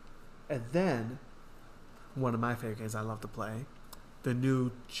 And then, one of my favorite games I love to play, the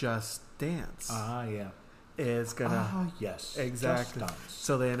new Just Dance. Yeah. Is going to... yes. Exactly. Just Dance.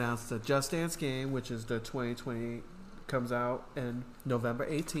 So they announced the Just Dance game, which is the 2020, comes out in November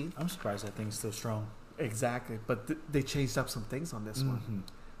 18th. I'm surprised that thing's still strong. Exactly. But they changed up some things on this one.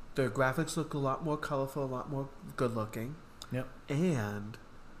 The graphics look a lot more colorful, a lot more good looking. Yep. And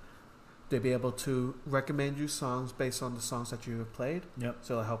they'll be able to recommend you songs based on the songs that you have played. Yep.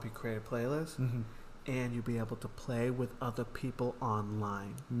 So it'll help you create a playlist. And you'll be able to play with other people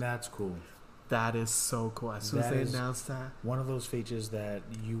online. That's cool. That is so cool. As soon as they announced that. One of those features that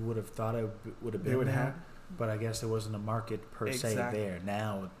you would have thought it would have been there, but I guess there wasn't a market per se there.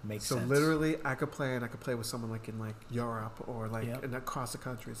 Now it makes sense. So literally, I could play with someone like in like Europe or like across the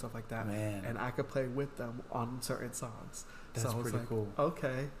country and stuff like that. Man. And I could play with them on certain songs. That's so I was pretty like, cool.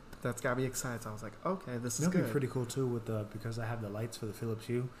 Okay, that's got me excited. So I was like, okay, this is It'll good. be pretty cool too with because I have the lights for the Philips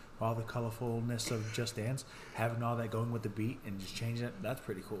Hue, all the colorfulness of Just Dance, having all that going with the beat and just changing it. That's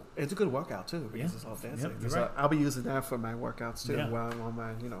pretty cool. It's a good workout too because it's all dancing. Yep, so right. I'll be using that for my workouts too. Yeah. While I'm on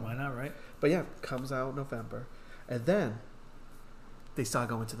my, Why not, right? But yeah, comes out November, and then they start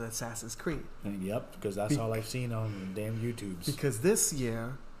going to the Assassin's Creed. Yep, because that's all I've seen on the damn YouTubes. Because this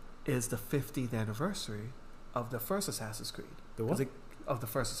year is the 50th anniversary of the first Assassin's Creed. The what? Of the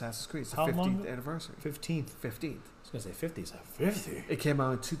first Assassin's Creed. It's the How 15th long? anniversary. 15th. 15th. I was going to say 50. Is that 50? It came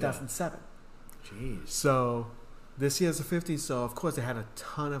out in 2007. Jeez. So this year's the 50th. So of course they had a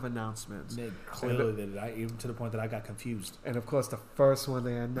ton of announcements. Clearly, even to the point that I got confused. And of course the first one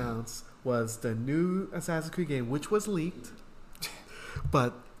they announced was the new Assassin's Creed game, which was leaked.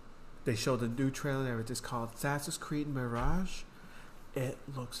 But they showed a new trailer. It's called Assassin's Creed Mirage. It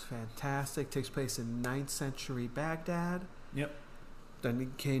looks fantastic. Takes place in 9th century Baghdad. Yep. The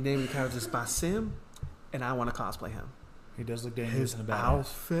name of the character is Basim, and I want to cosplay him. He does look dangerous His and a badass.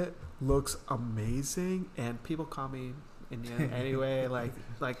 outfit looks amazing, and people call me Indian anyway, like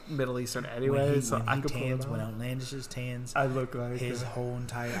Middle Eastern anyway. When he tans, when Outlandish's tans, I look like his whole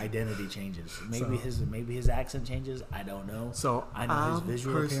entire identity changes. Maybe his accent changes. I don't know. So I know his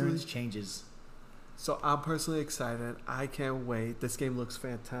visual appearance changes. So I'm personally excited. I can't wait. This game looks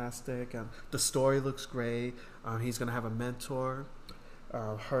fantastic. The story looks great. He's gonna have a mentor.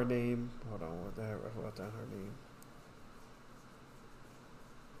 Her name. Hold on. I wrote down her name.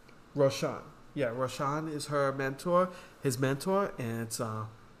 Roshan. Yeah, Roshan is her mentor. His mentor, and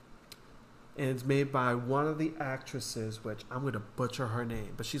it's made by one of the actresses, which I'm gonna butcher her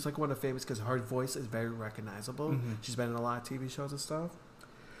name, but she's like one of the famous because her voice is very recognizable. She's been in a lot of TV shows and stuff.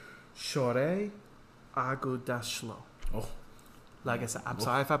 Shore Agudashlo. Oh, like I said, I'm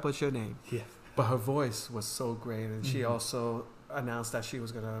sorry if I butcher your name. Yeah. But her voice was so great, and she also announced that she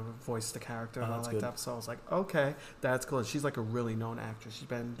was gonna voice the character and all like that. So I was like, okay, that's cool. She's like a really known actress. She's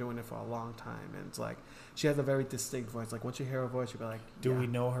been doing it for a long time, and it's like she has a very distinct voice. Like once you hear her voice, you'll be like, do we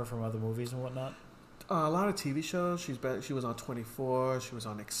know her from other movies and whatnot? A lot of TV shows. She was on 24. She was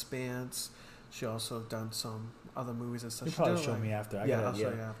on Expanse. She also done some other movies and stuff. You probably show me after. I'll show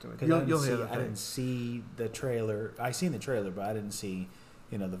you afterwards. You'll hear. I didn't see the trailer. I seen the trailer, but I didn't see,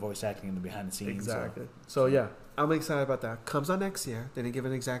 the voice acting in the behind the scenes. Exactly. So yeah, I'm excited about that. Comes out next year. They didn't give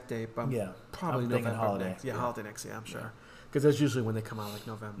an exact date, but probably November. Holiday. Holiday next year. I'm sure, because that's usually when they come out, like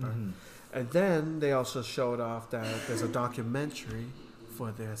November. And then they also showed off that there's a documentary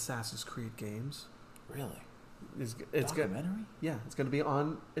for the Assassin's Creed games. Really? It's documentary? It's going to be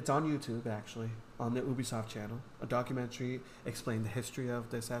on. It's on YouTube actually, on the Ubisoft channel. A documentary explaining the history of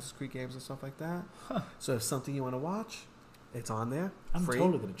the Assassin's Creed games and stuff like that. So if something you want to watch, it's on there. I'm free.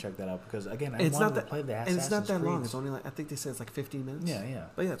 totally going to check that out because again, it's wanted not that, to play the Assassin's and it's not that Creeds. long. It's only I think they said it's like 15 minutes. Yeah.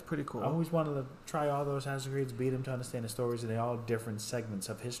 But yeah, it's pretty cool. I always wanted to try all those Assassin's Creeds, beat them to understand the stories, and they're all different segments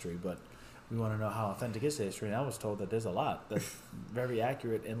of history. But we want to know how authentic is the history, and I was told that there's a lot that's very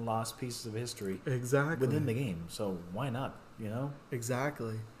accurate and lost pieces of history within the game. So why not?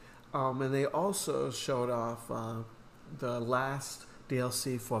 Exactly. And they also showed off the last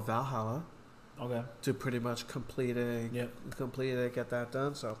DLC for Valhalla. Okay. To pretty much complete it, get that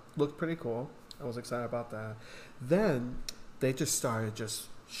done. So looked pretty cool. I was excited about that. Then they just started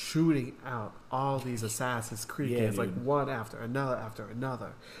shooting out all these Assassin's Creed games, like one after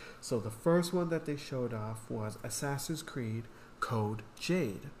another. So the first one that they showed off was Assassin's Creed Code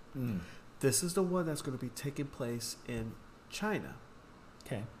Jade. This is the one that's going to be taking place in China.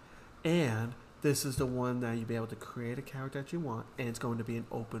 Okay. And this is the one that you'll be able to create a character that you want, and it's going to be an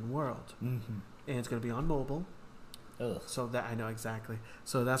open world. And it's going to be on mobile. Ugh. So that I know exactly.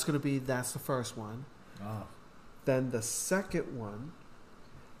 So that's the first one. Oh. Then the second one,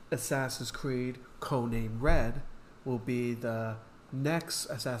 Assassin's Creed Codename Red, will be the next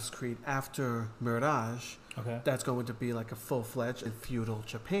Assassin's Creed after Mirage. Okay. That's going to be like a full-fledged in feudal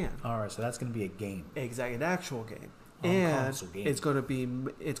Japan. All right, so that's going to be a game. Exactly, an actual game. Console game. It's going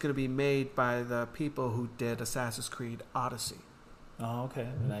to be made by the people who did Assassin's Creed Odyssey. Oh, okay.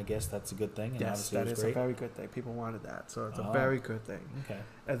 And I guess that's a good thing. And Yes, Odyssey that was is great. a very good thing. People wanted that, so it's a very good thing. Okay.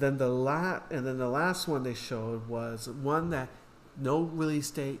 And then the last one they showed was one that no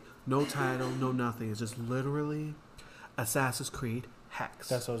release date, no title, no nothing. It's just literally Assassin's Creed Hex.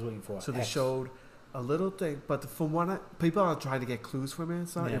 That's what I was waiting for. So Hex. they showed a little thing, but from what people are trying to get clues from it.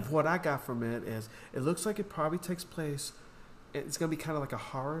 So if what I got from it is, it looks like it probably takes place. It's gonna be kind of like a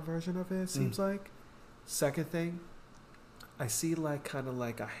horror version of it. It seems like. Second thing, I see like kind of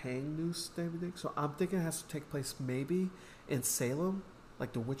like a hang noose and everything. So I'm thinking it has to take place maybe in Salem,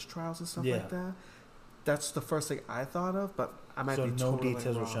 like the witch trials and stuff like that. That's the first thing I thought of, but I might be totally no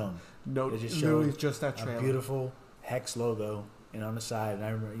details wrong. were shown. No, it just literally showed just that trailer. A beautiful Hex logo, and on the side, and I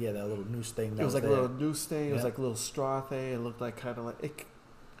remember, that little noose thing. It was like there. a little noose thing. It was like a little straw thing. It looked like kind of like it.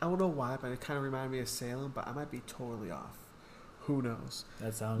 I don't know why, but it kind of reminded me of Salem. But I might be totally off. Who knows?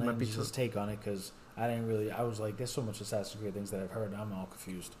 That's how Ninja's take on it, because I didn't really. I was like, there's so much Assassin's Creed things that I've heard. I'm all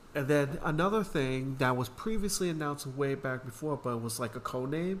confused. And then another thing that was previously announced way back before, but was like a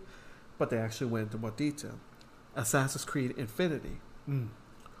code name, but they actually went into more detail. Assassin's Creed Infinity.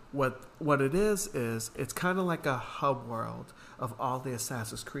 What it is it's kind of like a hub world of all the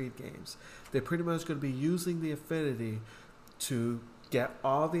Assassin's Creed games. They're pretty much going to be using the Infinity to get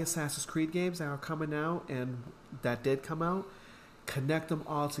all the Assassin's Creed games that are coming out and that did come out, connect them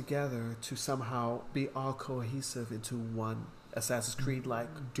all together to somehow be all cohesive into one Assassin's Creed like.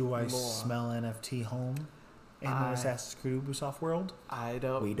 Do I lore. smell NFT home in the Assassin's Creed Ubisoft world? I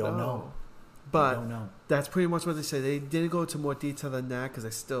don't. We don't know. But we don't know. That's pretty much what they say. They didn't go into more detail than that because they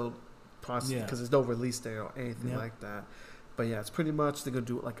still because there's no release date or anything like that. But yeah, it's pretty much they're gonna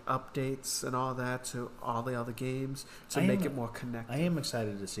do like updates and all that to all the other games to make it more connected. I am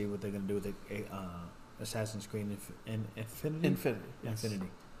excited to see what they're gonna do with the Assassin's Creed Infinity. Infinity. Yes.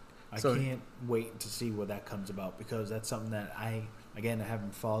 Infinity. I can't wait to see what that comes about, because that's something that I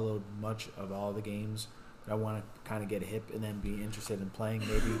haven't followed much of all the games. But I want to kind of get hip and then be interested in playing.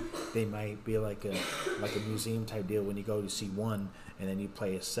 Maybe they might be like a museum type deal when you go to see one and then you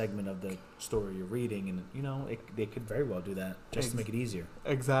play a segment of the story you're reading, and they could very well do that just to make it easier.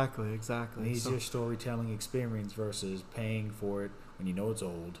 Exactly. An easier storytelling experience versus paying for it when you know it's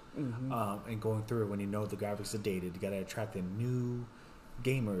old, and going through it when you know the graphics are dated. You got to attract the new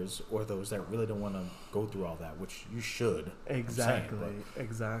gamers or those that really don't want to go through all that, which you should. Exactly.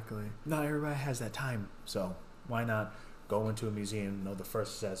 Not everybody has that time, so why not go into a museum, know the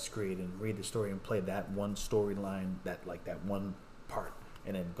first Assassin's Creed, and read the story and play that one storyline, that one part,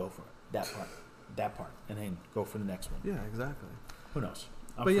 and then go for that part, and then go for the next one. Yeah, exactly. Who knows?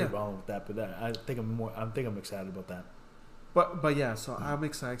 I'm free balling with that, but I think I'm excited about that. But yeah, so I'm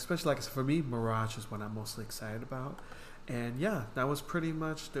excited, especially like for me, Mirage is what I'm mostly excited about. And yeah, that was pretty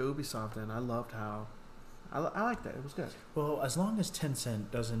much the Ubisoft, and I loved how I liked that. It was good. Well, as long as Tencent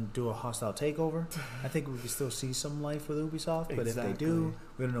doesn't do a hostile takeover, I think we can still see some life with Ubisoft. But if they do,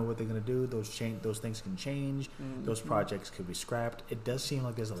 we don't know what they're going to do. Those things can change. Those projects could be scrapped. It does seem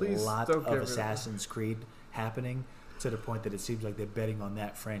like there's a lot of Assassin's Creed happening, to the point that it seems like they're betting on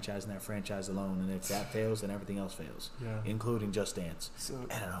that franchise and that franchise alone. And if that fails, then everything else fails, including Just Dance.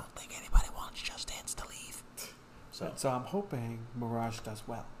 And I don't think anybody wants Just Dance to leave. So I'm hoping Mirage does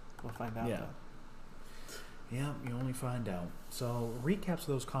well. We'll find out. Yeah, you only find out. So recaps of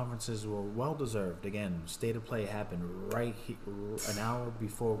those conferences were well deserved. Again, State of Play happened right an hour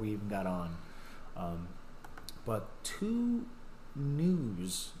before we even got on. But two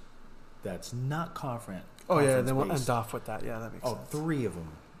news that's not conference. Oh yeah, then we'll end off with that. Yeah, that makes sense. Oh, three of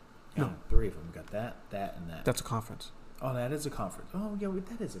them. No, 3 of them. We got that, and that. That's a conference. Oh, that is a conference. Oh yeah,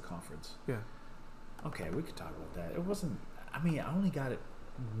 that is a conference. Yeah. Okay, we could talk about that. It wasn't. I mean, I only got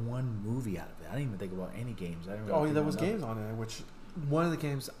one movie out of it. I didn't even think about any games. I didn't really there was games on it, which one of the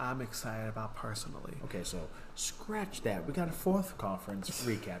games I'm excited about personally. Okay, so scratch that. We got a 4th conference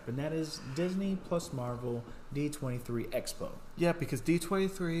recap, and that is Disney plus Marvel D23 Expo. Yeah, because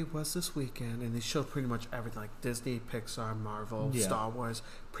D23 was this weekend, and they showed pretty much everything, like Disney, Pixar, Marvel, Star Wars,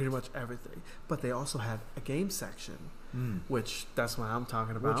 pretty much everything. But they also had a game section, which that's what I'm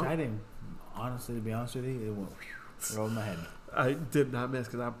talking about. Which I didn't, honestly, to be honest with you, it went over my head. I did not miss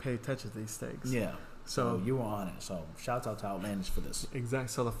because I pay attention to these things. Yeah. So you were on it. So shouts out to Outlandish for this. Exactly.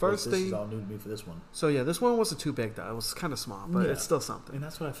 So the first thing. This is all new to me for this one. So yeah, this one wasn't too big though. It was kind of small, but it's still something. And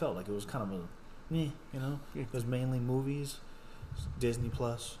that's what I felt like. It was kind of You know, there's mainly movies, Disney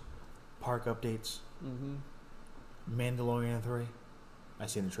Plus, park updates, Mandalorian 3. I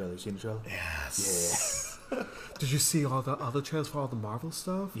seen the trailer. You seen the trailer? Yes. Yeah. Did you see all the other trailers for all the Marvel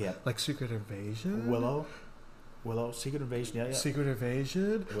stuff? Yeah. Like Secret Invasion? Willow, Secret Invasion, yeah. Secret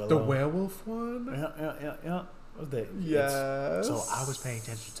Invasion? Willow. The werewolf one? Yeah. Yes. So I was paying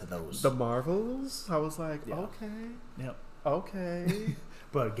attention to those. The Marvels? I was like, okay. Yep. Okay.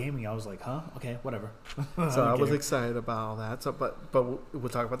 But gaming, I was like, huh? Okay, whatever. So I was excited about all that. So, but we'll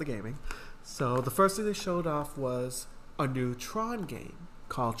talk about the gaming. So the first thing they showed off was a new Tron game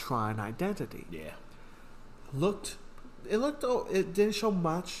called Tron Identity. Yeah. It didn't show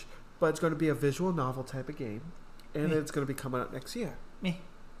much, but it's going to be a visual novel type of game, and it's going to be coming out next year.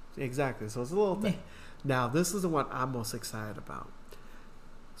 Exactly. So it's a little thing. Now this is the one I'm most excited about.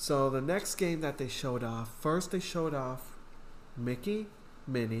 So the next game that they showed off, first they showed off Mickey,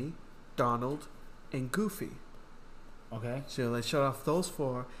 Minnie, Donald, and Goofy. Okay. So they showed off those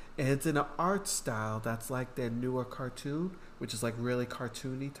four, and it's in an art style that's like their newer cartoon, which is like really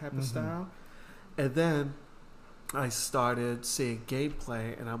cartoony type of style. And then I started seeing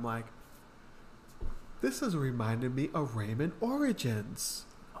gameplay, and I'm like, this has reminded me of Rayman Origins.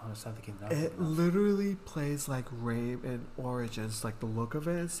 Oh, that's not the game. It literally plays like Rayman Origins, like the look of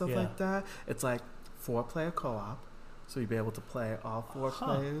it and stuff like that. It's like 4-player co-op. So you'll be able to play all 4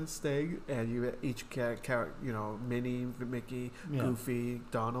 players thing, and you each character, Minnie, Mickey, Goofy,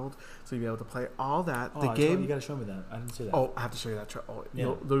 Donald. So you'll be able to play all that. Oh, the game. You got to show me that. I didn't see that. Oh, I have to show you that.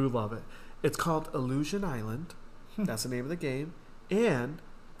 You'll love it. It's called Illusion Island. That's the name of the game, and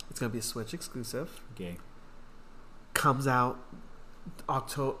it's gonna be a Switch exclusive. Okay. Comes out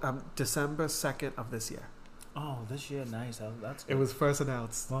December 2nd of this year. Oh, this year, nice. That's good. It was first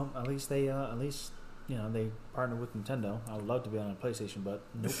announced. Well, at least they they partnered with Nintendo. I would love to be on a PlayStation, but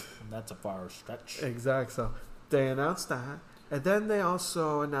nope, that's a far stretch. Exactly. So they announced that, and then they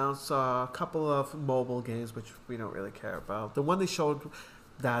also announced a couple of mobile games, which we don't really care about. The one they showed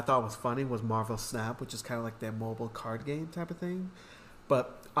that I thought was funny was Marvel Snap, which is kind of like their mobile card game type of thing.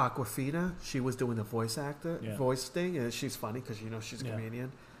 But Aquafina, she was doing the voice thing, and she's funny because she's a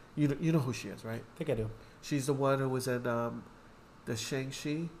comedian. You know who she is, right? I think I do. She's the one who was in the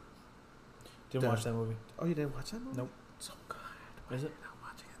Shang-Chi. Didn't watch that movie. Oh, you didn't watch that movie? Nope. So good. Is it? Not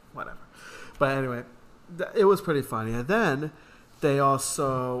watching it. Whatever. But anyway, it was pretty funny. And then they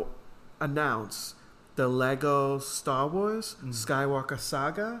also announced the Lego Star Wars Skywalker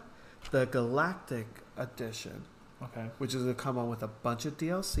Saga, the Galactic Edition. Okay. Which is going to come on with a bunch of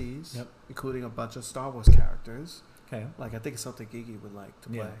DLCs, Yep. including a bunch of Star Wars characters. Okay. Like, I think it's something Gigi would like to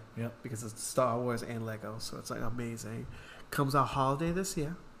play. Yep. Because it's Star Wars and Lego, so it's like amazing. Comes out holiday this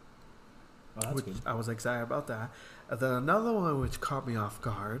year. Oh, that's good. I was excited about that. And then another one which caught me off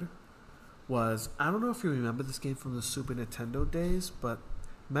guard was, I don't know if you remember this game from the Super Nintendo days, but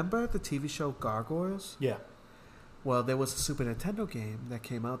remember the TV show Gargoyles? Yeah. Well, there was a Super Nintendo game that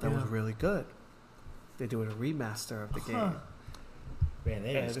came out that was really good. They're doing a remaster of the game. Man,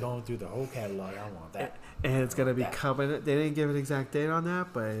 they're just going through the whole catalog. I want that. And it's going to be coming. They didn't give an exact date on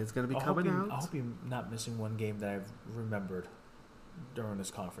that, but it's going to be coming out. I hope you're not missing one game that I've remembered during this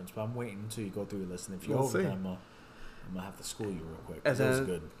conference, but I'm waiting until you go through your list, and if you're over, then I'm going to have to school you real quick. And then,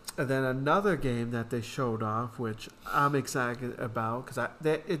 good. And then another game that they showed off, which I'm excited about, because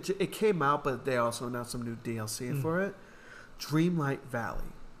it came out, but they also announced some new DLC for it. Dreamlight Valley.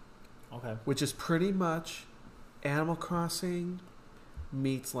 Okay. Which is pretty much Animal Crossing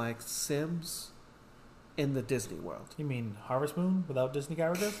meets like Sims in the Disney world. You mean Harvest Moon without Disney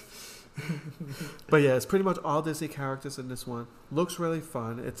characters? But yeah, it's pretty much all Disney characters in this one. Looks really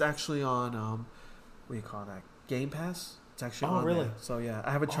fun. It's actually on what do you call that? Game Pass. It's actually on really? there. So yeah,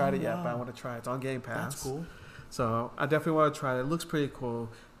 I haven't tried it yet, but I want to try it. It's on Game Pass. That's cool. So I definitely want to try it. It looks pretty cool.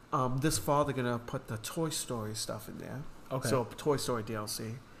 This fall they're gonna put the Toy Story stuff in there. Okay. So Toy Story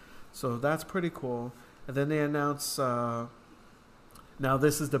DLC. So that's pretty cool. And then they announce. Now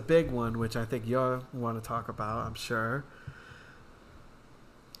this is the big one, which I think you'll want to talk about. I'm sure.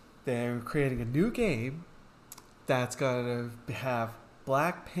 They're creating a new game that's going to have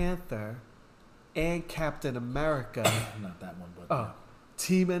Black Panther and Captain America Not that one, but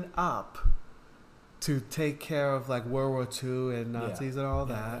teaming up to take care of like World War II and Nazis and all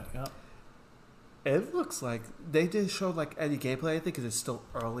that. Yeah. It looks like they didn't show like any gameplay, I think, because it's still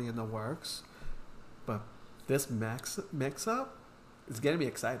early in the works. But this mix-up is getting me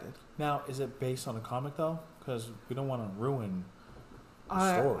excited. Now, is it based on a comic though? Because we don't want to ruin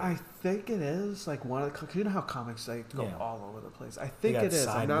the story. I think it is like one of the. Cause you know how comics go all over the place. I think They got it is.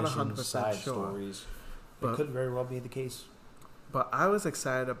 I'm not side missions, 100% side sure. Stories. But it could very well be the case. But I was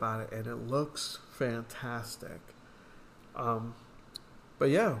excited about it, and it looks fantastic. But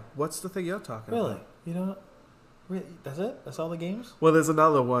yeah, what's the thing you're talking about? Really? You know, really? That's it? That's all the games? Well, there's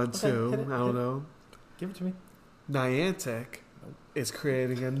another one too. hit it, I don't know. Give it to me. Niantic is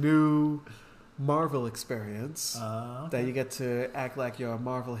creating a new Marvel experience Okay. that you get to act like you're a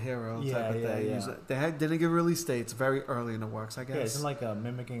Marvel hero type of thing. Yeah. They didn't give a release date. It's very early in the works, I guess. Yeah, isn't like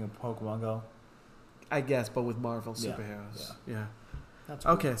mimicking a Pokemon Go? I guess, but with Marvel Yeah, superheroes. Yeah. That's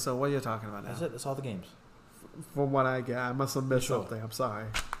cool. Okay, so what are you talking about now? That's it. That's all the games. From what I get, I must have missed Sure. something. I'm sorry.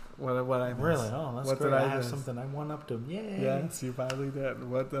 What I missed? Really? Oh, that's What great. did I I have miss? something. I won up to him. Yay! Yes, you finally did.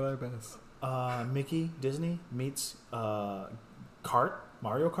 What did I miss? Mickey Disney meets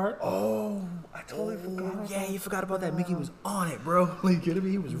Mario Kart. Oh, I totally forgot. Yeah, you forgot about that. Mickey was on it, bro. Like, you kidding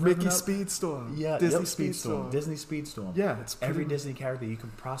me? He was Mickey revving up. Speedstorm. Yeah, Disney yep, Speedstorm. Disney Speedstorm. Yeah, it's every pretty- Disney character you can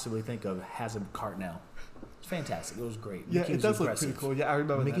possibly think of has a kart now. It's fantastic. It was great. Yeah, Mickey it was does aggressive. look pretty cool. Yeah, I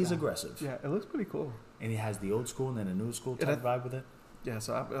remember Mickey's that now. aggressive. Yeah, it looks pretty cool. And he has the old school and then a new school Yeah, type vibe with it. Yeah,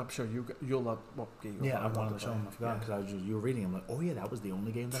 so I'm sure you'll love. Well, Yeah, I wanted to show him. I forgot because you were reading. I'm like, oh yeah, that was the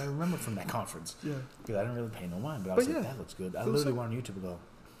only game that I remember from that conference. Yeah. Because I didn't really pay no mind, but I But was like, yeah, that looks good. I it was literally like- went on YouTube and go,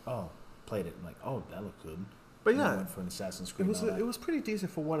 oh, played it. I'm like, oh, that looks good. But And then yeah, went for an Assassin's Creed. it was and all that. it was pretty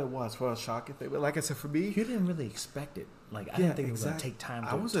decent for what it was for a shocking thing. But like I said, for me, You didn't really expect it. Like I Yeah, didn't think it was exactly. gonna take time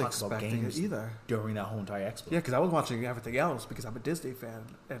I to wasn't talk about expecting it games either. during that whole entire expo. yeah, because I was watching everything else because I'm a Disney fan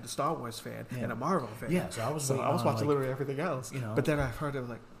and a Star Wars fan Yeah. and a Marvel fan. Yeah, so I was waiting watching on, like, literally everything else. you know. But then I've heard it was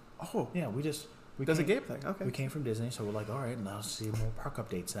like, oh, Yeah, we there's a came- game thing. Okay. We came from Disney, so we're like, all right, now let's see more park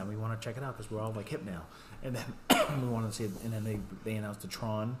updates. Then we want to check it out because we're all like hip now. And then we wanted to see it. And then they announced the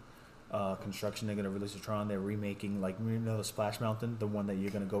Tron construction. They're gonna release the Tron. They're remaking the Splash Mountain, the one that you're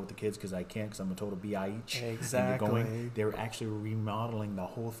gonna go with the kids because I can't because I'm a total BIH. Exactly. They're actually remodeling the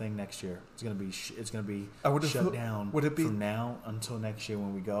whole thing next year. It's gonna be I wonder shut if- down. would it be- from now until next year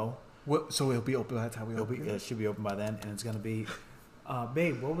when we go? So it'll be open by the time we open. It should be open by then, and it's gonna be.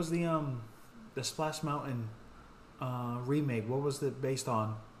 Babe, what was the Splash Mountain remake? What was it based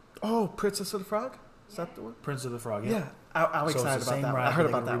on? Oh, Princess of the Frog. Is that the one? Prince of the Frog. Yeah, I'm So excited it's the about same that one. ride, I heard but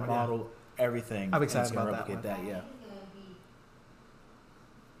about they that can one. Yeah. remodel everything. I'm and excited it's gonna about that replicate one. yeah.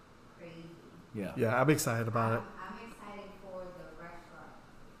 Yeah. Yeah, I'm excited about it. I'm excited for the restaurant.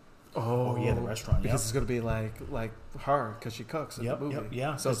 Oh, yeah, the restaurant, because yep. it's gonna be like her because she cooks in Yep, the movie. yep,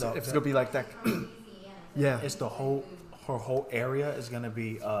 yeah, So because if it's gonna be like that, yeah, It's her whole area is gonna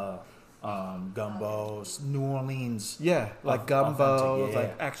be gumbo, New Orleans. yeah, like gumbo, authentic, yeah.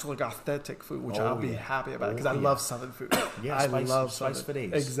 like actual like authentic food, which Oh, I'll be yeah. happy about because Oh, I yeah. love Southern food. Yeah, I spice, love spice Southern for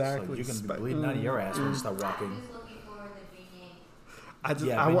days. Exactly, So you're gonna be bleeding out of your ass when you start walking. I'm just looking for the beignet. I just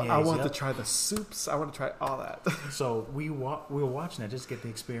Yeah, I beignets, want to yep. try the soups. I want to try all that. So we were watching it just to get the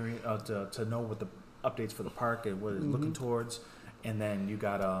experience to know what the updates for the park and what it's Mm-hmm. looking towards. And then you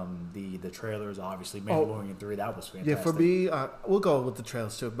got the trailers, obviously Mandalorian 3. That was fantastic. Yeah, for me, we'll go with the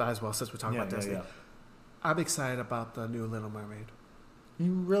trails too. Might as well since we're talking Yeah, about yeah, Disney. yeah. I'm excited about the new Little Mermaid.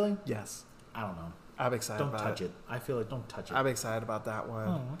 You really? Yes, I don't know. I'm excited. Don't about touch it. I feel like don't touch it. I'm excited about that one.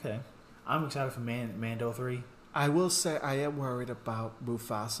 Oh, okay. I'm excited for Mando 3. I will say I am worried about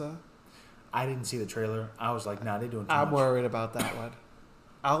Mufasa. I didn't see the trailer. I was like, nah, they're doing too I'm much. worried about that one.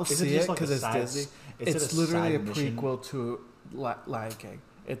 I'll Is it see just it like because a it's side- Disney. is it It's a literally a side mission? prequel to Lion King.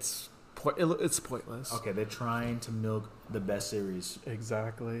 It's pointless. Okay, they're trying to milk the best series.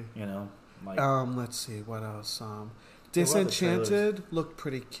 Exactly. You know, like Let's see what else. There were other Disenchanted looked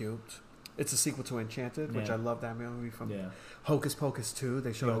pretty cute. It's a sequel to Enchanted, which Yeah. I love that movie from yeah, Hocus Pocus 2.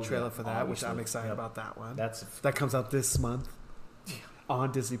 They showed Oh, a trailer yeah, for that, which I'm obviously. excited Yep. about that one. that's That comes out this month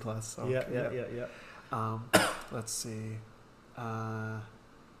on Disney Plus. So, yeah. Let's see.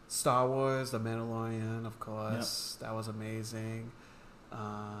 Star Wars, The Mandalorian, of course. That was amazing.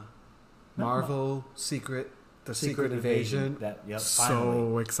 Marvel, Secret Invasion. That yep. So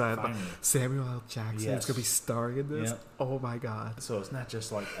Finally. excited about Finally. Samuel L. Jackson. It's Yes. gonna be starring in this. Yep. Oh my god! So it's not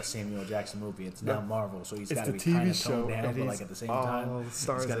just like a Samuel Jackson movie. It's now No. Marvel. So he's It's got to the be TV kind of show, toned down, and but he's like at the same all time,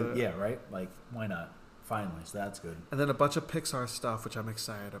 stars he's gotta, in it. yeah, right. Like why not? Finally, so that's good. And then a bunch of Pixar stuff, which I'm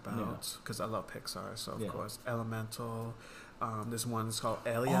excited about because I love Pixar. So of Yeah. course, Elemental. This one is called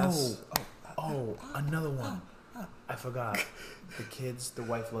Alias. Oh, another one. I forgot. The kids, the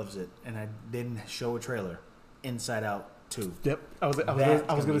wife loves it, and I didn't show a trailer. Inside Out 2. Yep, I was That's gonna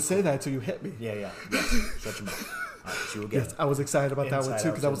gonna be say cool. that until you hit me. Yeah. Yes. Shut your mouth. All right, so you again. Yes, I was excited about that one Inside too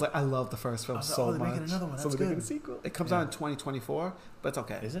Out because I was 2. like, I love the first film I was like, so oh, they're much. making another one. So That's they're making a good. sequel. It comes Yeah. out in 2024, but it's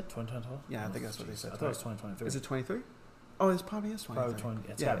okay. Is it 2012? Yeah, I think that's what they said. I thought it was 2023. Is it 23? Oh, it probably is 23. Probably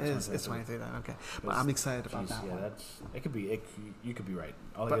 20. It's yeah, gotta be it's 23 then. Okay, but I'm excited about that yeah, one. it could be. You could be right.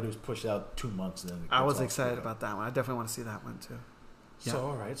 All you gotta do is push it out 2 months, and then I was excited about that one. I definitely want to see that one too. Yeah. So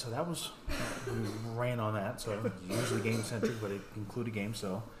all right, so that was we ran on that. So usually game centric, but it included games.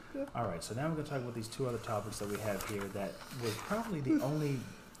 So all right, so now we're gonna talk about these two other topics that we have here. That was probably the only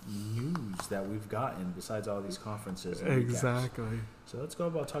news that we've gotten besides all these conferences. And Exactly. recaps. So let's go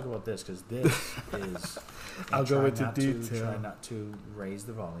about talk about this because this is. I'll go into detail. Try not to raise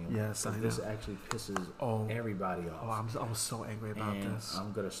the volume. Yes, I know. This actually pisses everybody off. I was so angry about this.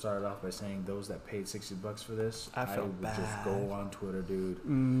 I'm gonna start off by saying those that paid $60 for this, I felt would bad. just go on Twitter, dude,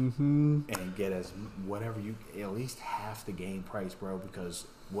 and get whatever you at least half the game price, bro. Because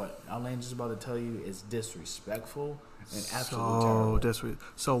what Outlandish is about to tell you is disrespectful and absolutely terrible.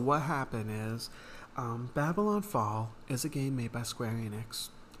 So what happened is, Babylon Fall is a game made by Square Enix.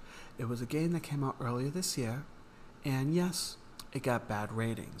 It was a game that came out earlier this year, and yes, it got bad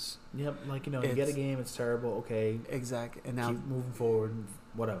ratings. Yep, you get a game, it's terrible. Okay, exactly. And now keep moving forward,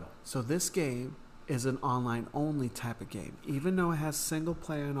 whatever. So this game is an online-only type of game. Even though it has single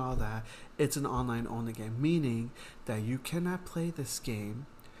player and all that, it's an online-only game, meaning that you cannot play this game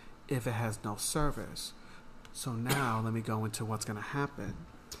if it has no servers. So now let me go into what's going to happen.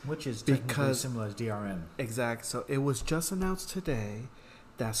 Which is technically similar as DRM. Exactly. So it was just announced today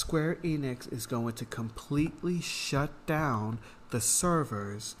that Square Enix is going to completely shut down the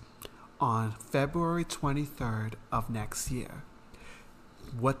servers on February 23rd of next year.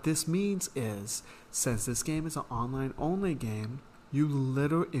 What this means is, since this game is an online-only game,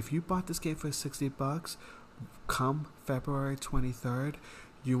 if you bought this game for $60, come February 23rd,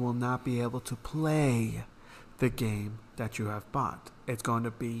 you will not be able to play the game that you have bought. It's going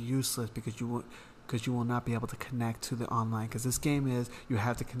to be useless because you will not be able to connect to the online. Because this game you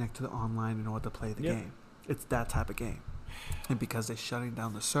have to connect to the online in order to play the game. It's that type of game. And because they're shutting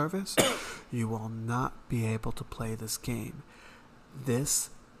down the service, you will not be able to play this game. This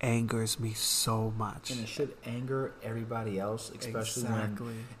angers me so much. And it should anger everybody else, especially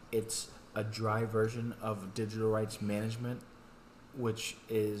when it's a dry version of digital rights management, which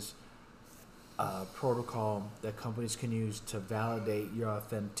is a protocol that companies can use to validate your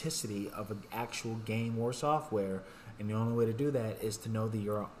authenticity of an actual game or software. And the only way to do that is to know that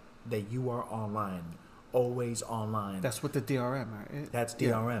you are online, always online. That's what the DRM, right? That's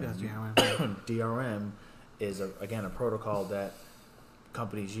DRM. Yeah, that's DRM. DRM is again a protocol that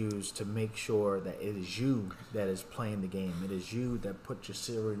companies use to make sure that it is you that is playing the game. It is you that put your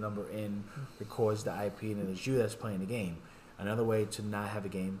serial number in, records the IP, and it is you that's playing the game. Another way to not have a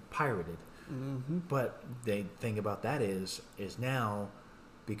game pirated. Mm-hmm. But the thing about that is now,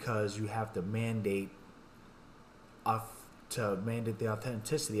 because you have to mandate the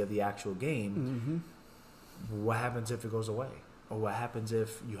authenticity of the actual game, what happens if it goes away? Or what happens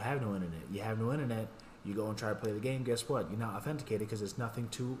if you have no internet? You have no internet, you go and try to play the game, guess what? You're not authenticated because there's nothing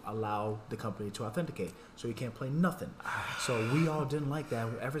to allow the company to authenticate. So you can't play nothing. So we all didn't like that.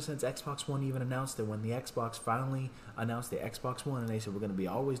 Ever since Xbox One even announced it, when the Xbox finally announced the Xbox One and they said we're going to be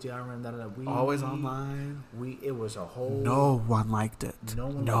always DRM, always online. It was a whole... No one liked it. No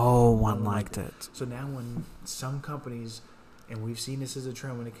one liked it. So now when some companies... And we've seen this as a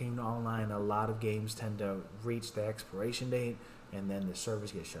trend when it came to online. A lot of games tend to reach the expiration date, and then the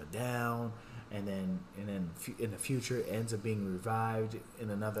servers get shut down, and then in the future it ends up being revived in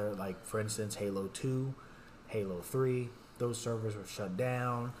another. Like for instance, Halo 2, Halo 3, those servers were shut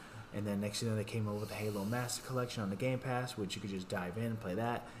down, and then next thing they came over with the Halo Master Collection on the Game Pass, which you could just dive in and play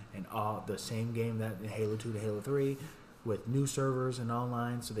that, and all the same game that in Halo 2 to Halo 3 with new servers and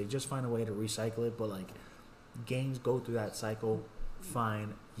online. So they just find a way to recycle it, but like. Games go through that cycle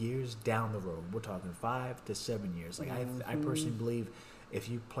fine years down the road. We're talking 5 to 7 years. Like I personally believe if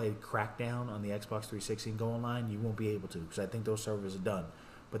you played Crackdown on the Xbox 360 and go online, you won't be able to because I think those servers are done.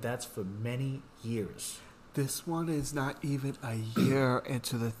 But that's for many years. This one is not even a year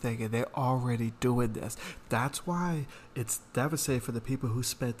into the thing, and they're already doing this. That's why it's devastating for the people who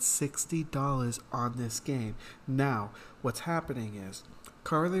spent $60 on this game. Now, what's happening is,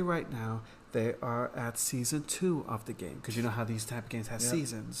 currently right now, they are at season 2 of the game, because you know how these type of games have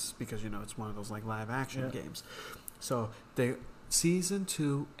seasons, because it's one of those like live action games. So season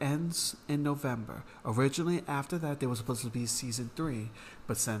 2 ends in November. Originally, after that, there was supposed to be season 3,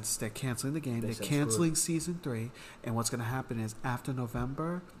 but since they're canceling the game, they're canceling season 3. And what's going to happen is after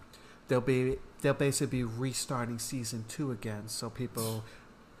November, they'll basically be restarting season 2 again, so people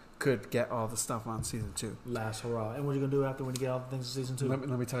could get all the stuff on season 2. Last hurrah. And what are you going to do after when you get all the things in season 2?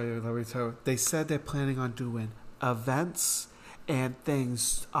 Let me tell you. They said they're planning on doing events and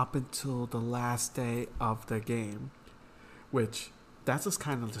things up until the last day of the game. which that's just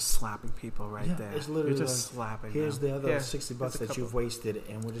kind of just slapping people right there. It's literally You're just slapping here's them. the other $60 that you've couple. wasted,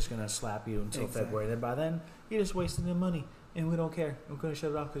 and we're just gonna slap you until February. Then by then, you're just wasting your money, and we don't care. We're gonna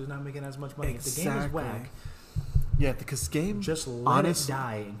shut it off because you're not making as much money. Exactly. If the game is whack, yeah, because game just let it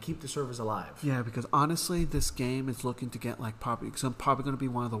die and keep the servers alive. Yeah, because honestly, this game is looking to get like probably going to be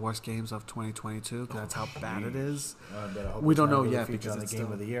one of the worst games of 2022. Because that's how bad it is. We don't know yet because it's the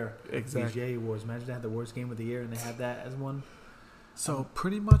game of the year. Exactly. VGA Awards. Imagine they had the worst game of the year and they had that as one. So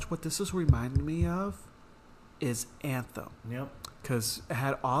pretty much what this is reminding me of is Anthem. Yep. Because it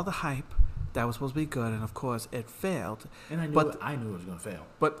had all the hype that was supposed to be good, and of course it failed. And I knew it was going to fail.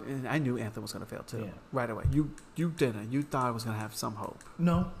 But I knew Anthem was going to fail too. Yeah. Right away. You didn't. You thought it was going to have some hope.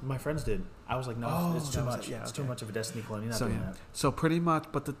 No, my friends did. I was like, no, it's too much. Yeah, it's too much of a Destiny clone. You're not so doing that. So pretty much,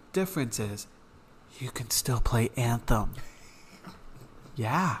 but the difference is, you can still play Anthem.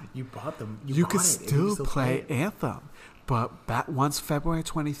 Yeah. You bought them. You can still play Anthem. But once February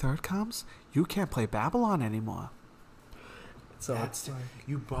 23rd comes, you can't play Babylon anymore. So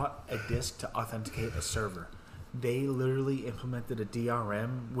you bought a disc to authenticate a server. They literally implemented a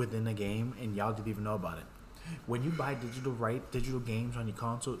DRM within a game, and y'all didn't even know about it. When you buy digital games on your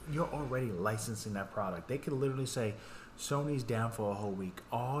console, you're already licensing that product. They could literally say, Sony's down for a whole week.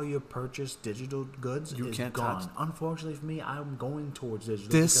 All your purchased digital goods is can't gone. touch. Unfortunately for me, I'm going towards digital.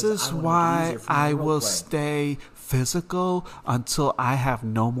 This is why I will stay physical until I have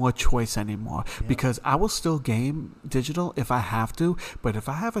no more choice anymore. Yeah. Because I will still game digital if I have to, but if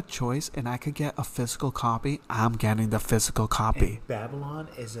I have a choice and I could get a physical copy, I'm getting the physical copy. And Babylon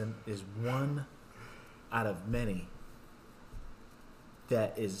is one out of many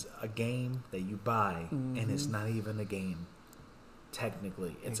that is a game that you buy, and it's not even a game.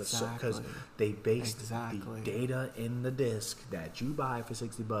 Technically, it's because they based the data in the disc that you buy for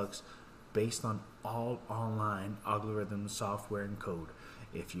 $60 based on all online algorithms, software, and code.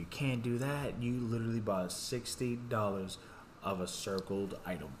 If you can't do that, you literally bought $60 of a circled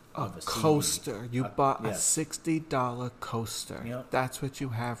item. A coaster. You bought a $60 coaster. Yep. That's what you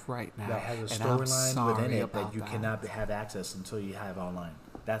have right now. That has a storyline within it that you cannot have access until you have online.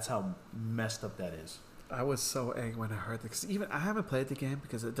 That's how messed up that is. I was so angry when I heard this. Even I haven't played the game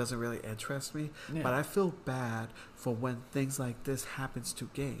because it doesn't really interest me. Yeah. But I feel bad for when things like this happens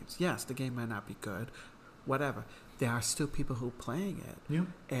to games. Yes, the game might not be good, whatever. There are still people who are playing it. Yeah.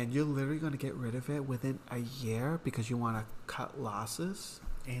 And you're literally going to get rid of it within a year because you want to cut losses?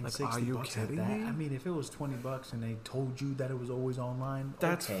 And like, $60 are you kidding me? I mean, if it was $20 and they told you that it was always online,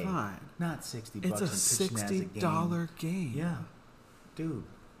 that's fine. Not $60. It's a $60 game. Yeah. Dude,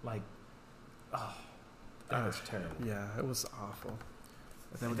 like, that was terrible. Yeah, it was awful.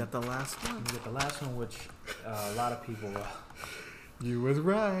 And then we got the last one. We got the last one, which a lot of people... you was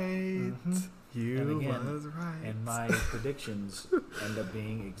right. Mm-hmm. You was right. And my predictions end up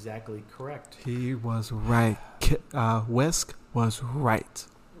being exactly correct. He was right. Whisk was right.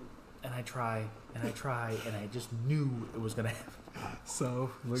 And I try, and I just knew it was going to happen.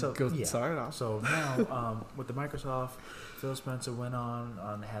 So start off. So now, with the Microsoft, Phil Spencer went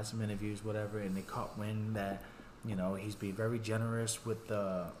on, had some interviews, whatever, and they caught wind that, he's being very generous with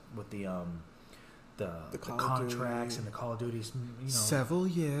the contracts and the Call of Duties. Several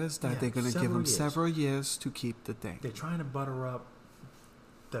years that they're going to give him several years to keep the thing. They're trying to butter up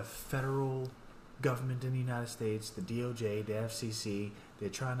the federal government in the United States, the DOJ, the FCC. They're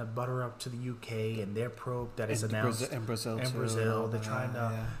trying to butter up to the UK and their probe that is announced in Brazil. They're trying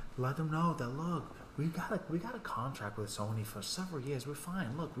to let them know that, look, we got a contract with Sony for several years. We're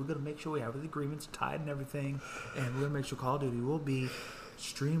fine. Look, we're gonna make sure we have the agreements tied and everything, and we're gonna make sure Call of Duty will be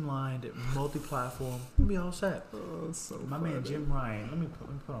streamlined, multi-platform. We'll be all set. Oh, so my funny. Man Jim Ryan. Let me put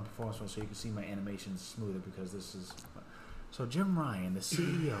on performance mode so you can see my animations smoother because this is. So Jim Ryan, the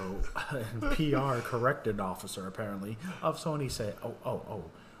CEO and PR corrected officer apparently of Sony, said,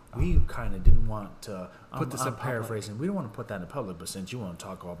 we kind of didn't want to put this in paraphrasing. We don't want to put that in public, but since you want to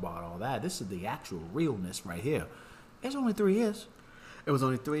talk about all that, this is the actual realness right here. It's only 3 years. It was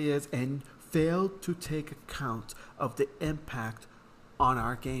only 3 years and failed to take account of the impact on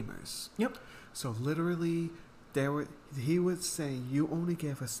our gamers. Yep. So literally, he was saying, you only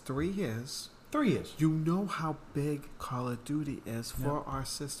gave us 3 years. 3 years. You know how big Call of Duty is for our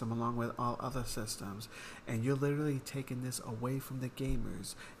system, along with all other systems, and you're literally taking this away from the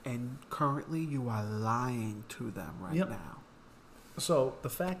gamers. And currently, you are lying to them right now. So the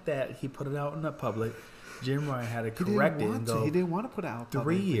fact that he put it out in the public, Jim Ryan had to correct it and go. He didn't want to put it out.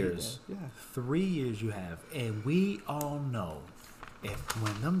 3 years. 3 years you have, and we all know if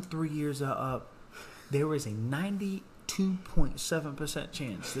when them 3 years are up, there is a 2.7%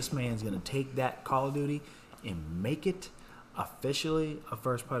 chance this man's going to take that Call of Duty and make it officially a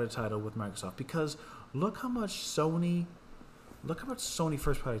first-party title with Microsoft, because look how much Sony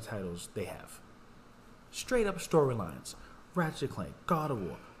first-party titles they have. Straight up storylines: Ratchet & Clank, God of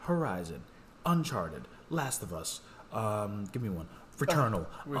War, Horizon, Uncharted, Last of Us. Give me one. Returnal.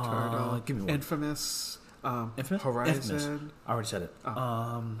 Give me one. Infamous. Horizon. Infamous. I already said it.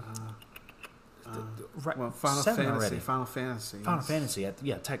 Final Fantasy. Final Fantasy.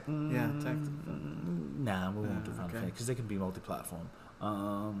 Yeah, tech. Nah, we won't do Final Fantasy because they can be multi-platform.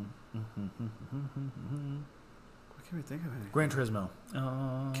 What can we think of? Gran Turismo.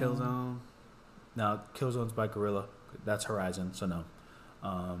 Killzone. No, Killzone's by Guerrilla. That's Horizon, so no.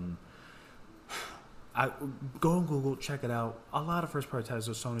 I go on Google, check it out. A lot of first-party titles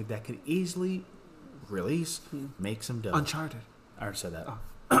of Sony that could easily release, make some dough. Uncharted. I already said that.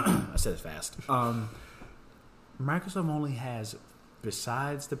 I said it fast. Microsoft only has,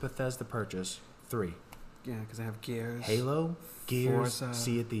 besides the Bethesda purchase, 3. Yeah, because they have Gears. Halo, Gears, Forza.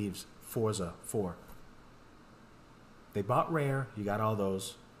 Sea of Thieves, Forza, 4. They bought Rare. You got all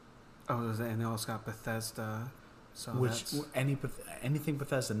those. Oh, and they also got Bethesda. So anything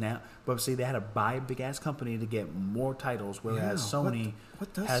Bethesda now, but see, they had to buy a big ass company to get more titles, whereas Sony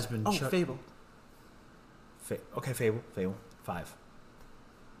has been. Fable. Fable, 5.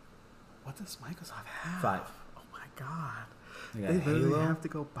 What does Microsoft have? 5. Oh my god! They literally Halo, have to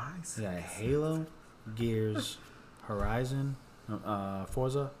go buy. Yeah, Halo, Gears, Horizon,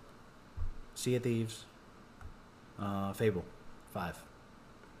 Forza, Sea of Thieves, Fable, 5.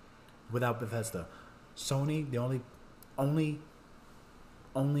 Without Bethesda. Sony, the only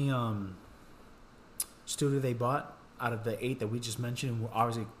studio they bought out of the 8 that we just mentioned, and we're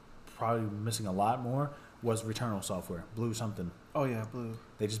obviously probably missing a lot more, was Returnal Software, Blue something. Oh yeah, Blue.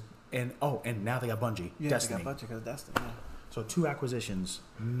 They just and now they got Bungie, yeah, Destiny. They got Bungie because of Destiny. Yeah. So 2 acquisitions,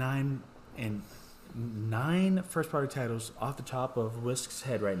 9 first-party titles off the top of Whisk's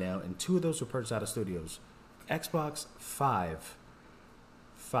head right now, and 2 of those were purchased out of studios. Xbox 5.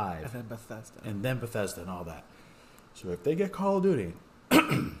 And then Bethesda and all that. So if they get Call of Duty,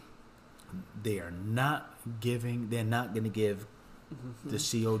 they're not going to give the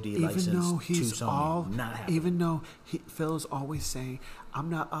COD license to Sony. Even though Phil is always saying, I'm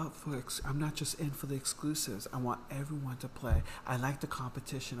not just in for the exclusives. I want everyone to play. I like the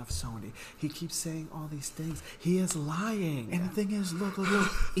competition of Sony. He keeps saying all these things. He is lying. And the thing is, look,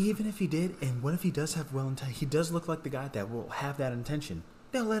 even if he did, and what if he does have well intent? He does look like the guy that will have that intention.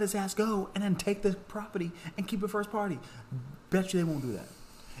 They'll let his ass go and then take the property and keep it first party. Bet you they won't do that.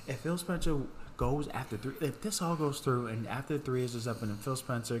 If Phil Spencer goes after 3, if this all goes through and after 3 years is up, and then Phil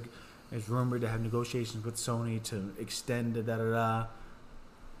Spencer is rumored to have negotiations with Sony to extend the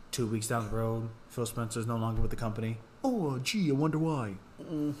 2 weeks down the road, Phil Spencer is no longer with the company. Oh, gee, I wonder why.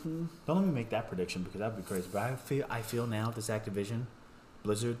 Mm-hmm. Don't let me make that prediction because that'd be crazy. But I feel now this Activision,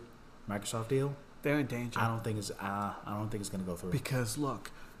 Blizzard, Microsoft deal, they're in danger. I don't think it's going to go through. Because look,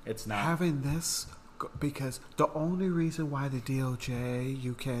 it's not having this. Because the only reason why the DOJ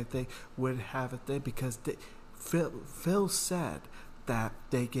UK thing would have it there because Phil said that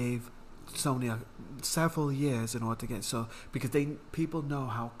they gave Sony several years in order to get because people know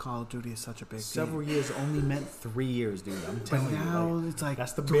how Call of Duty is such a big several deal. years only meant 3 years, dude. I'm telling you. But now it's like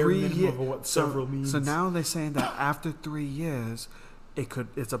that's the bare minimum of what several means. So now they're saying that after 3 years,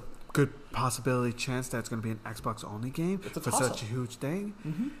 it's a good possibility chance that it's going to be an Xbox only game for such a huge thing.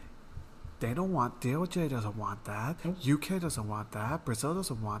 Mm-hmm. They don't want DOJ doesn't want that. Nope. UK doesn't want that. Brazil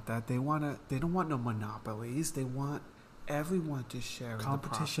doesn't want that. They don't want no monopolies. They want everyone to share.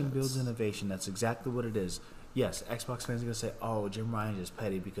 Competition builds innovation. That's exactly what it is. Yes, Xbox fans are gonna say, "Oh, Jim Ryan is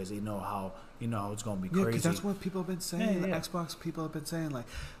petty because they know how it's gonna be crazy." Yeah, because that's what people have been saying. Yeah. Xbox people have been saying like,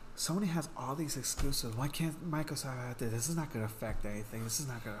 Sony has all these exclusives. Why can't Microsoft have this? This is not going to affect anything.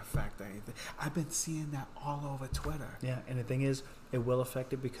 I've been seeing that all over Twitter. Yeah, and the thing is, it will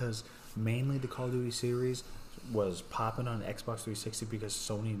affect it because mainly the Call of Duty series was popping on Xbox 360 because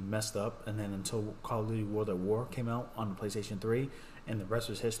Sony messed up, and then until Call of Duty World at War came out on the PlayStation 3, and the rest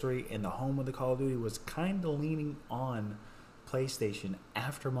was history, and the home of the Call of Duty was kind of leaning on PlayStation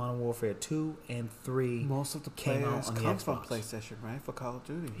after Modern Warfare 2 and 3 most of the came out on the come Xbox. from PlayStation, right? For Call of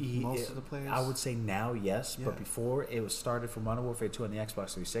Duty. Most of the players. I would say now, yes, but before it was started from Modern Warfare 2 on the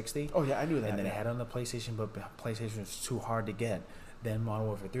Xbox 360. Oh yeah, I knew that. And then it had it on the PlayStation, but PlayStation was too hard to get. Then Modern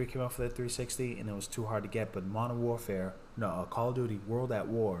Warfare 3 came out for the 360, and it was too hard to get. But Call of Duty World at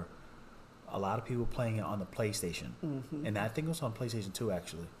War, a lot of people playing it on the PlayStation, and I think it was on PlayStation 2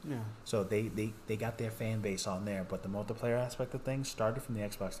 actually. Yeah. So they got their fan base on there, but the multiplayer aspect of things started from the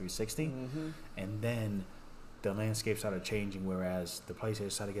Xbox 360, and then the landscape started changing, whereas the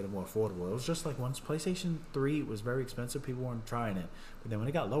PlayStation started getting more affordable. It was just like once PlayStation 3 was very expensive, people weren't trying it. But then when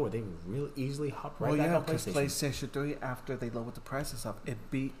it got lower, they would really easily hop right back on PlayStation. PlayStation 3, after they lowered the prices up, it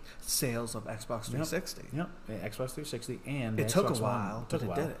beat sales of Xbox 360. Yep. Xbox 360 and it took a while, but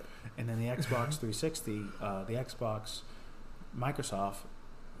it did it. And then the Xbox 360, the Xbox, Microsoft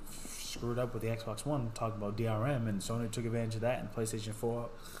screwed up with the Xbox One, talking about DRM, and Sony took advantage of that, and PlayStation 4.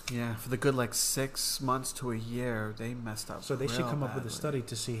 Yeah, for the good 6 months to a year, they messed up. So they should come up with a study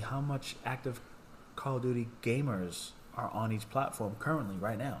to see how much active Call of Duty gamers are on each platform currently,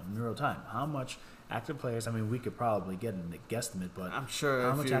 right now, in real time. How much active players? I mean, we could probably get a guesstimate, but I'm sure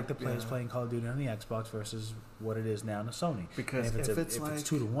how much active players playing Call of Duty on the Xbox versus what it is now on the Sony? Because if it's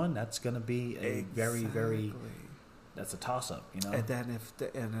 2-1, that's going to be a very, very. That's a toss-up, you know. And then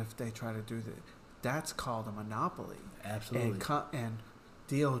if they try to do that's called a monopoly. Absolutely. And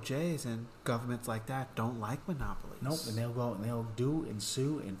DOJs and governments like that don't like monopolies. Nope, and they'll go and they'll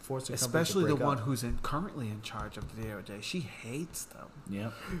sue and force a company especially to break the one up. who's currently in charge of the DOJ. She hates them.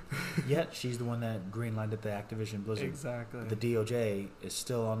 Yep. Yet she's the one that greenlighted the Activision Blizzard. Exactly. The DOJ is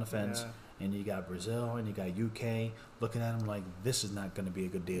still on the fence, and you got Brazil and you got UK looking at them like this is not going to be a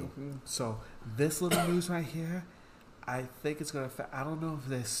good deal. Mm-hmm. So this little news right here, I think it's going to. I don't know if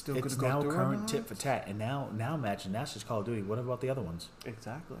they're still going to go through. It's now current tit for tat, and now imagine that's just Call of Duty. What about the other ones?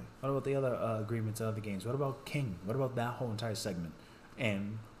 Exactly. What about the other agreements and other games? What about King? What about that whole entire segment?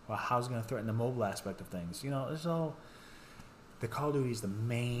 And how's it going to threaten the mobile aspect of things? You know, it's all. The Call of Duty is the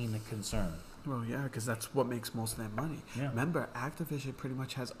main concern. Well, yeah, because that's what makes most of their money. Yeah. Remember, Activision pretty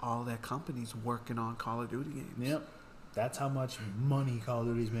much has all their companies working on Call of Duty games. Yep. That's how much money Call of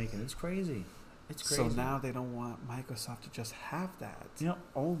Duty's making. It's crazy. It's crazy. So now they don't want Microsoft to just have that. Yep.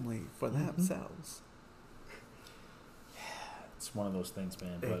 Only for themselves. It's one of those things,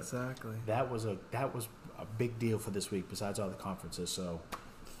 man. But exactly. That was a big deal for this week, besides all the conferences. So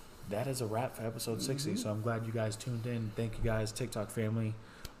that is a wrap for episode 60. So I'm glad you guys tuned in. Thank you guys, TikTok family.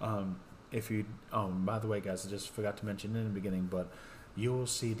 By the way, guys, I just forgot to mention in the beginning, but you will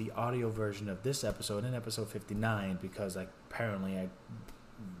see the audio version of this episode in episode 59 because apparently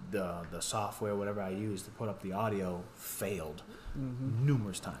the software, whatever I used to put up the audio, failed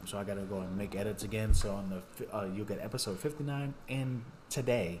numerous times. So I got to go and make edits again. So on you'll get episode 59 and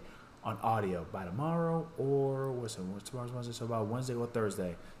today on audio by tomorrow, or what's tomorrow's Wednesday? So about Wednesday or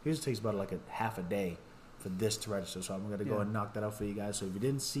Thursday. It usually takes about like a half a day for this to register. So I'm going to go and knock that out for you guys. So if you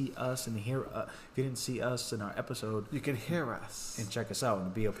didn't see us and if you didn't see us in our episode, you can hear us and check us out on the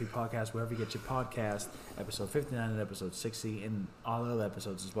B.o.P podcast, wherever you get your podcast, episode 59 and episode 60, and all the other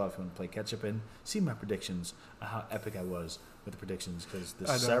episodes as well. If you want to play catch up and see my predictions of how epic I was with the predictions, because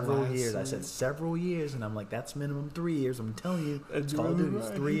there's several years. I said several years, and I'm like, that's minimum 3 years. I'm telling you, it's Call of Duty. It's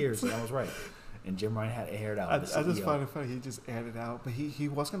 3 years, and I was right. And Jim Ryan had it aired out. I just find it funny. He just aired it out, but he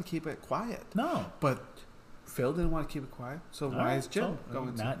was going to keep it quiet. No, but Phil didn't want to keep it quiet, so why is Jim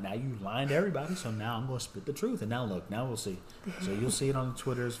going to? Now you lying to everybody, so now I'm going to spit the truth. And now look, now we'll see. So you'll see it on the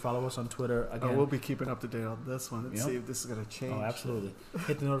Twitters. Follow us on Twitter. Again, we'll be keeping up to date on this one and see if this is going to change. Oh, absolutely.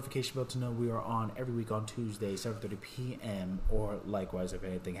 Hit the notification bell to know we are on every week on Tuesday, 7:30 p.m. Or likewise, if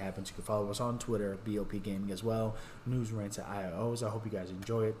anything happens, you can follow us on Twitter, B.o.P Gaming as well. News, rants, and IOs. I hope you guys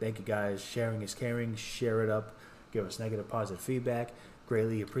enjoy it. Thank you guys. Sharing is caring. Share it up. Give us negative, positive feedback.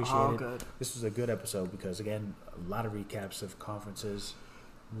 Greatly appreciated. Good. This was a good episode because, again, a lot of recaps of conferences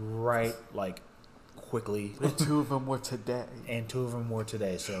quickly. And two of them were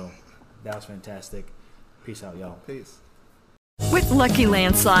today. So that was fantastic. Peace out, y'all. Peace. With Lucky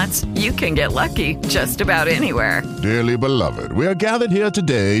Land Slots, you can get lucky just about anywhere. Dearly beloved, we are gathered here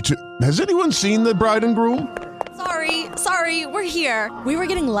today to... Has anyone seen the bride and groom? Sorry, we're here. We were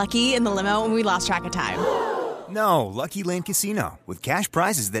getting lucky in the limo and we lost track of time. No, Lucky Land Casino, with cash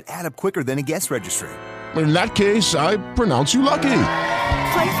prizes that add up quicker than a guest registry. In that case, I pronounce you lucky.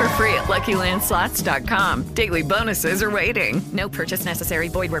 Play for free at LuckyLandSlots.com. Daily bonuses are waiting. No purchase necessary.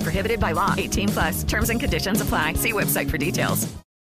 Void where prohibited by law. 18+. Terms and conditions apply. See website for details.